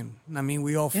broken. I mean,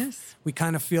 we all Yes. we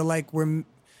kind of feel like we're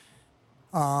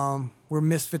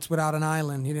misfits without an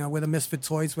island. We're the misfit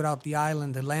toys without the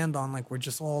island to land on. Like we're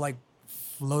just all like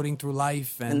floating through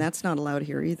life, And that's not allowed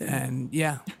here either. and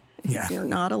yeah. You're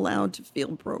not allowed to feel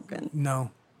broken.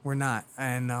 No, we're not.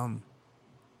 And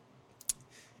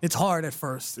it's hard at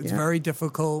first. It's Yeah. very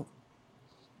difficult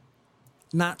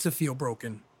not to feel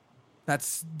broken.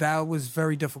 That was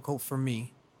very difficult for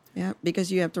me. Yeah,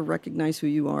 because you have to recognize who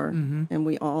you are, and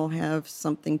we all have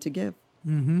something to give.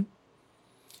 And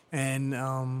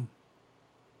I'm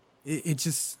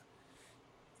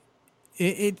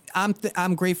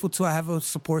grateful too. I have a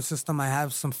support system. I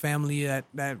have some family that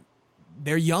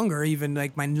they're younger, even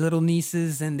like my little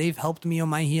nieces, and they've helped me on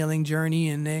my healing journey,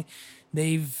 and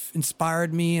they've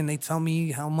inspired me, and they tell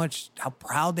me how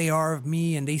proud they are of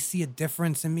me, and they see a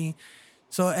difference in me.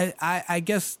 So I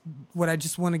guess what I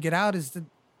just want to get out is to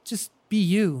just be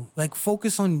you, like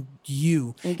focus on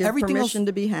you. And give permission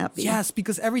to be happy. Yes,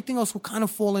 because everything else will kind of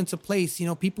fall into place.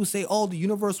 People say, oh, the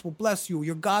universe will bless you,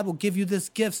 your God will give you this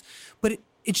gifts. But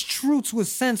it's true to a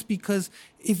sense, because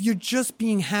if you're just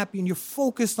being happy and you're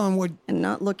focused on what... And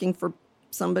not looking for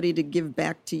somebody to give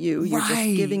back to you. You're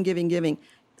Right. just giving.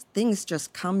 Things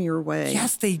just come your way.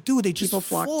 Yes, they do. They just People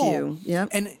flock to fall. you. Yep.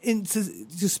 And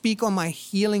to speak on my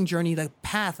healing journey, the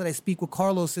path that I speak with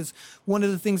Carlos, is one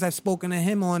of the things I've spoken to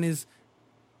him on is,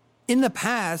 in the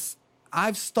past,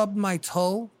 I've stubbed my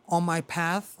toe on my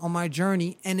path, on my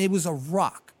journey, and it was a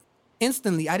rock.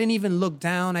 Instantly, I didn't even look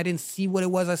down. I didn't see what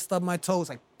it was. I stubbed my toe. It's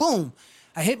like, boom.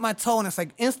 I hit my toe, and it's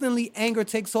like instantly anger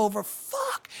takes over.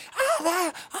 Fuck.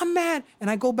 I'm mad. And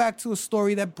I go back to a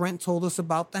story that Brent told us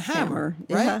about the hammer,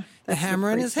 right? Yeah, The that's a hammer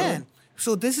in great his story. hand.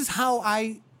 So this is how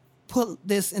I put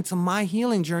this into my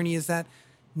healing journey, is that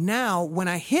now when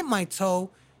I hit my toe,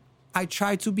 I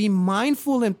try to be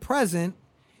mindful and present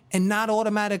and not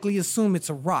automatically assume it's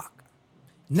a rock.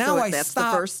 Now So I that's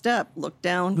stop. the first step. Look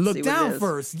down. Look see what it down is.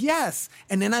 first, yes.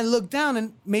 And then I look down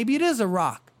and maybe it is a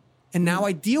rock. And now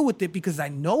I deal with it because I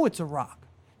know it's a rock,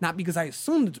 not because I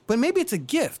assumed it. But maybe it's a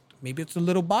gift. Maybe it's a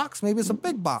little box. Maybe it's a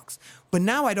big box. But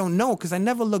now I don't know because I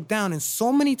never look down. And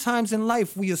so many times in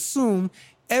life, we assume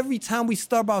every time we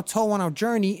stub our toe on our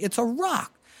journey, it's a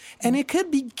rock. And it could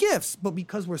be gifts, but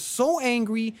because we're so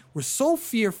angry, we're so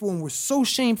fearful, and we're so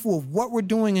shameful of what we're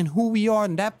doing and who we are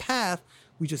in that path,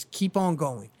 we just keep on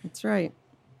going. That's right.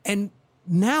 And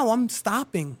now I'm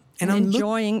stopping and And I'm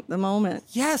enjoying the moment.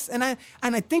 Yes, and I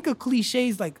think of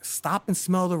cliches like stop and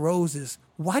smell the roses.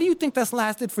 Why do you think that's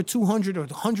lasted for 200 or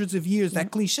hundreds of years, that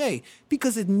cliche?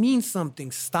 Because it means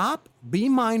something. Stop, be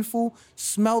mindful,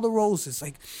 smell the roses.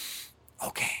 Like,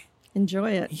 okay,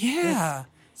 Enjoy it. yeah.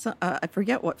 So I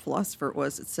forget what philosopher it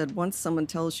was. It said, once someone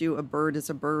tells you a bird is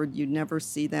a bird, you never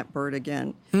see that bird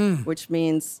again, which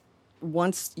means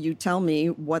once you tell me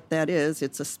what that is,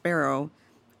 it's a sparrow,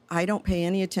 I don't pay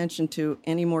any attention to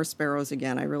any more sparrows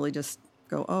again. I really just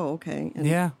go, oh, okay. And,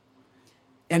 Yeah.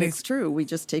 and it's true. We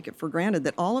just take it for granted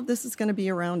that all of this is going to be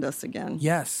around us again.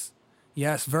 Yes.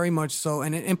 Yes, very much so.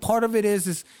 And part of it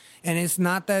is, and it's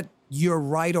not that you're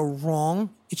right or wrong.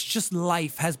 It's just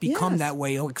life has become Yes. that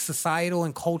way. Like societal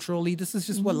and culturally, this is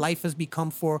just what life has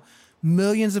become for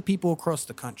millions of people across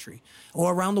the country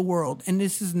or around the world. And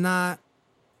this is not,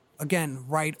 again,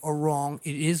 right or wrong.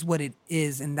 It is what it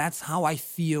is. And that's how I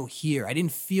feel here. I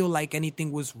didn't feel like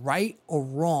anything was right or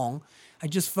wrong. I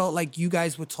just felt like you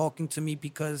guys were talking to me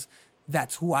because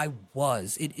that's who I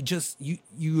was. It just,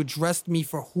 you addressed me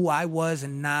for who I was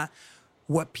and not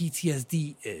what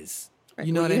PTSD is. Right.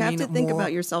 You know Well, what you I have mean? to think More-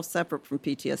 about yourself separate from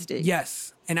PTSD.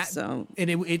 Yes. And So-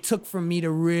 it took for me to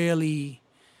really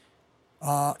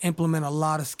implement a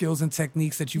lot of skills and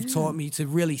techniques that you've taught me to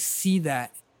really see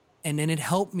that. And then it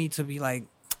helped me to be like,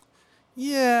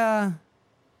 yeah,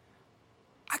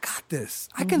 I got this.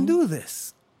 I can do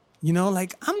this. You know,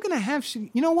 like I'm going to have shit.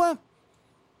 You know what?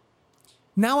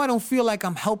 Now I don't feel like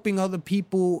I'm helping other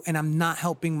people and I'm not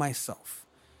helping myself.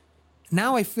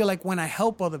 Now I feel like when I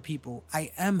help other people,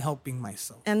 I am helping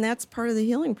myself. And that's part of the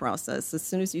healing process. As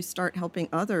soon as you start helping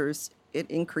others,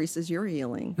 it increases your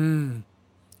healing.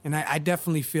 And I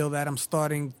definitely feel that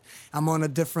I'm on a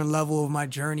different level of my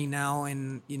journey now.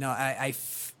 And, you know, I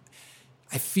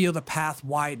feel the path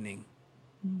widening.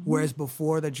 Whereas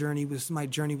before my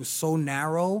journey was so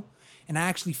narrow, and I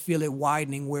actually feel it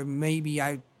widening where maybe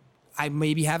I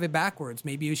maybe have it backwards.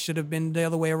 Maybe it should have been the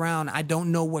other way around. I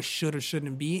don't know what should or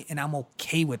shouldn't be. And I'm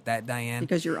okay with that, Diane.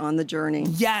 Because you're on the journey.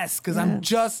 Yes, because I'm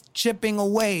just chipping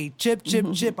away. Chip.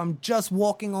 I'm just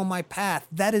walking on my path.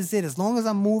 That is it. As long as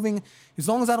I'm moving, as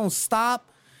long as I don't stop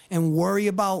and worry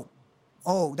about,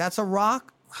 oh, that's a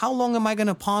rock. How long am I going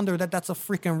to ponder that that's a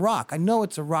freaking rock? I know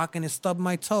it's a rock and it stubbed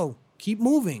my toe. Keep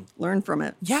moving. Learn from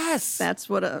it. Yes. That's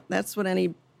what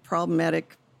any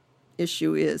problematic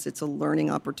issue is. It's a learning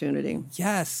opportunity.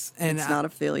 Yes. And It's not a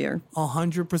failure.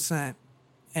 100%.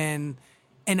 And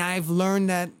I've learned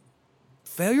that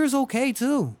failure is okay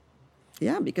too.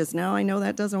 Yeah, because now I know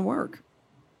that doesn't work.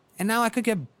 And now I could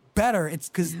get better. It's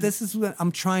because this is what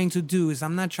I'm trying to do. Is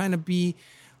I'm not trying to be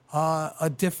a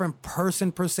different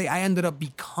person per se. I ended up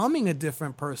becoming a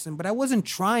different person, but I wasn't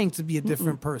trying to be a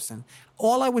different person.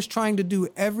 All I was trying to do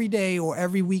every day or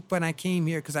every week when I came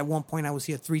here, because at one point I was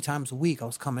here 3 times a week. I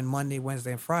was coming Monday,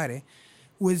 Wednesday, and Friday,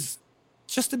 was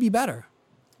just to be better.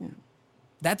 Yeah.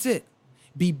 That's it.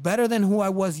 Be better than who I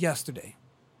was yesterday.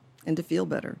 And to feel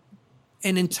better.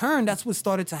 And in turn, that's what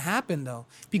started to happen, though,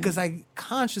 because I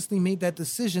consciously made that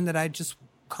decision that I just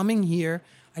coming here,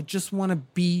 I just want to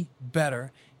be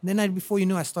better. And then before you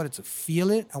know, I started to feel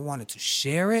it. I wanted to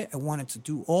share it. I wanted to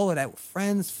do all of that with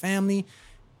friends, family.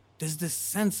 There's this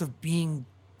sense of being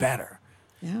better.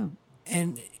 Yeah.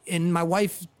 And my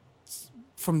wife,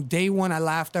 from day one, I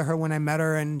laughed at her when I met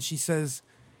her, and she says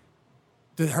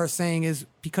that her saying is,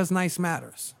 because nice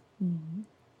matters.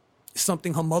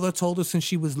 Something her mother told her since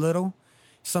she was little,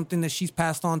 something that she's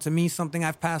passed on to me, something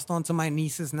I've passed on to my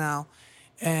nieces now,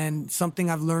 and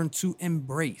something I've learned to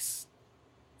embrace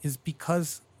is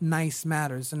because nice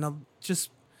matters. And just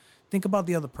think about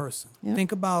the other person. Yeah.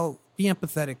 Think about, be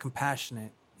empathetic,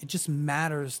 compassionate. It just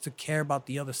matters to care about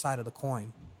the other side of the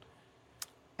coin.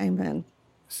 Amen.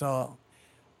 So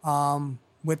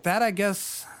with that, I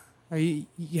guess,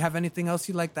 you have anything else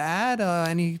you'd like to add?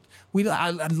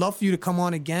 I'd love for you to come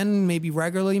on again, maybe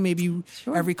regularly, maybe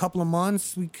Sure. every couple of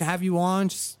months. We can have you on,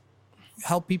 just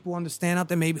help people understand out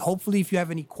there. Maybe, hopefully, if you have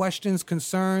any questions,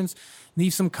 concerns,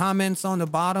 leave some comments on the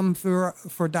bottom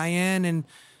for Diane, and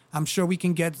I'm sure we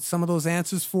can get some of those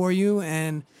answers for you.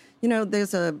 And You know,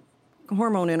 there's a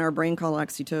hormone in our brain called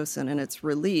oxytocin, and it's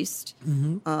released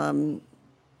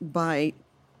by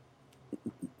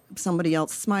somebody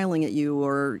else smiling at you,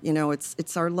 or, you know,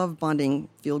 it's our love bonding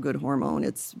feel good hormone.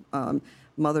 It's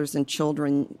mothers and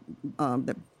children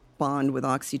that bond with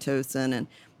oxytocin, and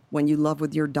when you love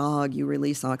with your dog, you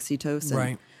release oxytocin.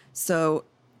 Right. So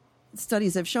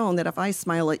studies have shown that if I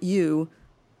smile at you,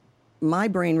 my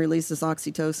brain releases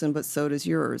oxytocin, but so does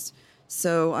yours.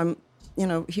 So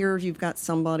here you've got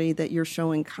somebody that you're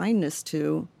showing kindness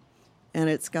to, and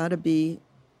it's got to be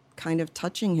kind of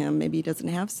touching him. Maybe he doesn't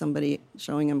have somebody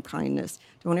showing him kindness.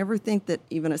 Don't ever think that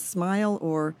even a smile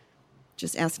or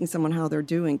just asking someone how they're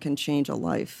doing can change a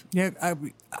life. yeah,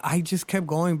 I just kept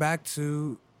going back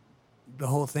to the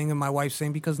whole thing, and my wife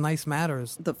saying, because nice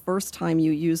matters. The first time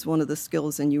you use one of the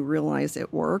skills and you realize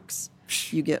it works,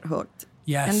 you get hooked.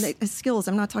 Yes. And the skills,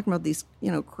 I'm not talking about these,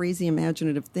 crazy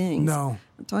imaginative things. No.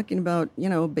 I'm talking about,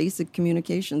 basic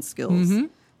communication skills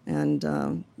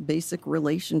and basic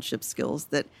relationship skills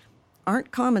that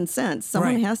aren't common sense.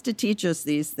 Someone Right. has to teach us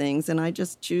these things, and I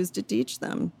just choose to teach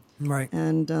them. Right.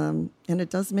 And it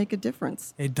does make a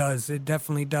difference. It does. It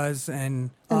definitely does. And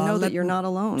Know that you're not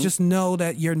alone. Just know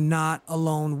that you're not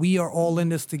alone. We are all in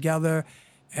this together.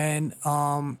 And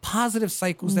positive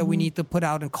cycles that we need to put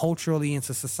out and culturally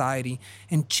into society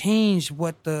and change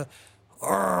what this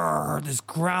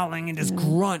growling and this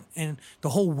grunt and the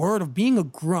whole word of being a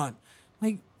grunt.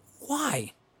 Like,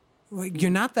 why? Like,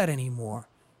 you're not that anymore.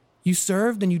 You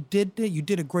served and you did it. You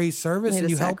did a great service Made and a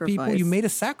you helped people. sacrifice. You made a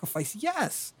sacrifice.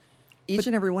 Yes. Each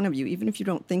and every one of you, even if you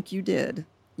don't think you did,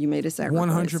 you made a sacrifice.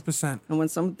 100%. And when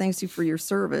someone thanks you for your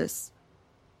service,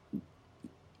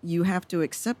 you have to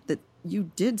accept that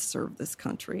you did serve this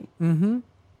country.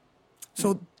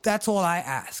 So that's all I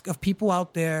ask of people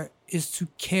out there is to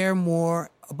care more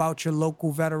about your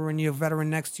local veteran, your veteran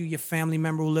next to you, your family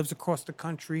member who lives across the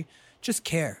country. Just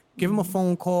care. Give them a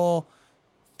phone call,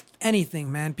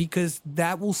 anything, man, because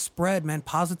that will spread, man.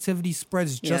 Positivity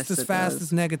spreads just Yes, as it fast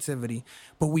does. as negativity.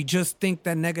 But we just think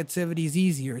that negativity is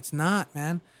easier. It's not,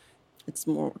 man. It's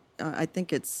more, I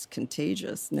think it's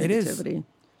contagious, It is. negativity.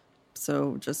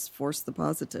 So just force the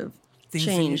positive. Things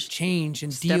that you change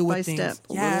and Step deal by with things. step,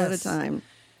 a little at a Yes. time.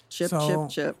 Chip, So,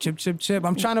 chip, chip. Chip, chip.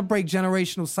 I'm trying to break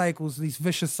generational cycles, these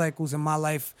vicious cycles in my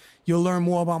life. You'll learn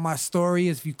more about my story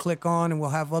if you click on, and we'll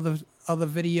have other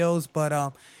videos. But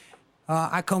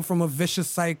I come from a vicious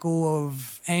cycle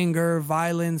of anger,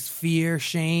 violence, fear,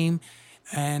 shame,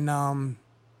 and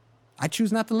I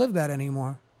choose not to live that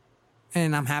anymore.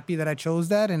 And I'm happy that I chose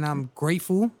that, and I'm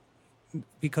grateful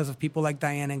because of people like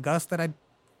Diane and Gus that I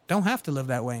don't have to live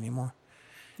that way anymore.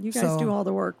 You guys So- do all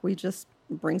the work. We just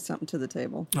bring something to the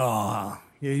table. Oh,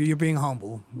 you're being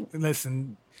humble.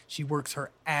 Listen, she works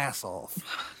her ass off.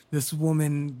 This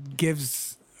woman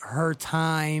gives her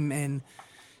time and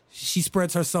she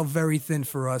spreads herself very thin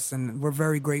for us, and we're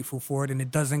very grateful for it. And it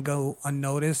doesn't go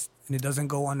unnoticed and it doesn't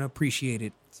go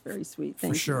unappreciated. It's very sweet. For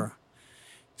Thank you. sure.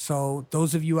 So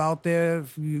those of you out there,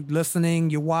 if you're listening,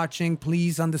 you're watching,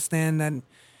 please understand that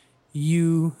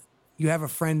you have a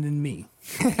friend in me.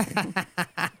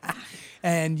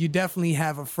 And you definitely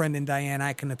have a friend in Diane.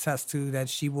 I can attest to that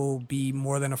she will be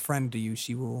more than a friend to you.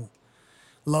 She will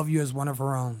love you as one of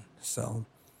her own. So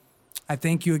I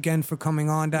thank you again for coming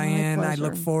on, Diane. I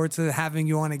look pleasure. forward to having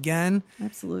you on again.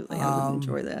 Absolutely. I would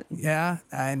enjoy that. Yeah,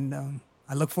 and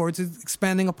I look forward to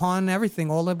expanding upon everything,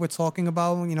 all that we're talking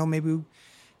about. Maybe,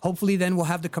 hopefully, then we'll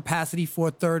have the capacity for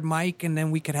a third mic, and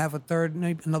then we could have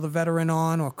another veteran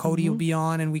on, or Cody will be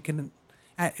on, and we can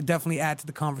definitely add to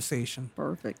the conversation.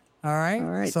 Perfect. All right. All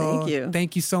right, So thank you.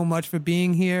 Thank you so much for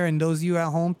being here, and those of you at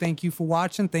home, thank you for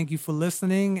watching. Thank you for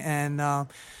listening, and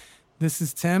this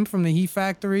is Tim from the Heat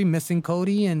Factory, missing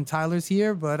Cody, and Tyler's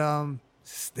here, but all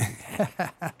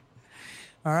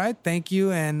right. Thank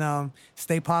you, and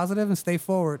stay positive and stay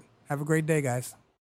forward. Have a great day, guys.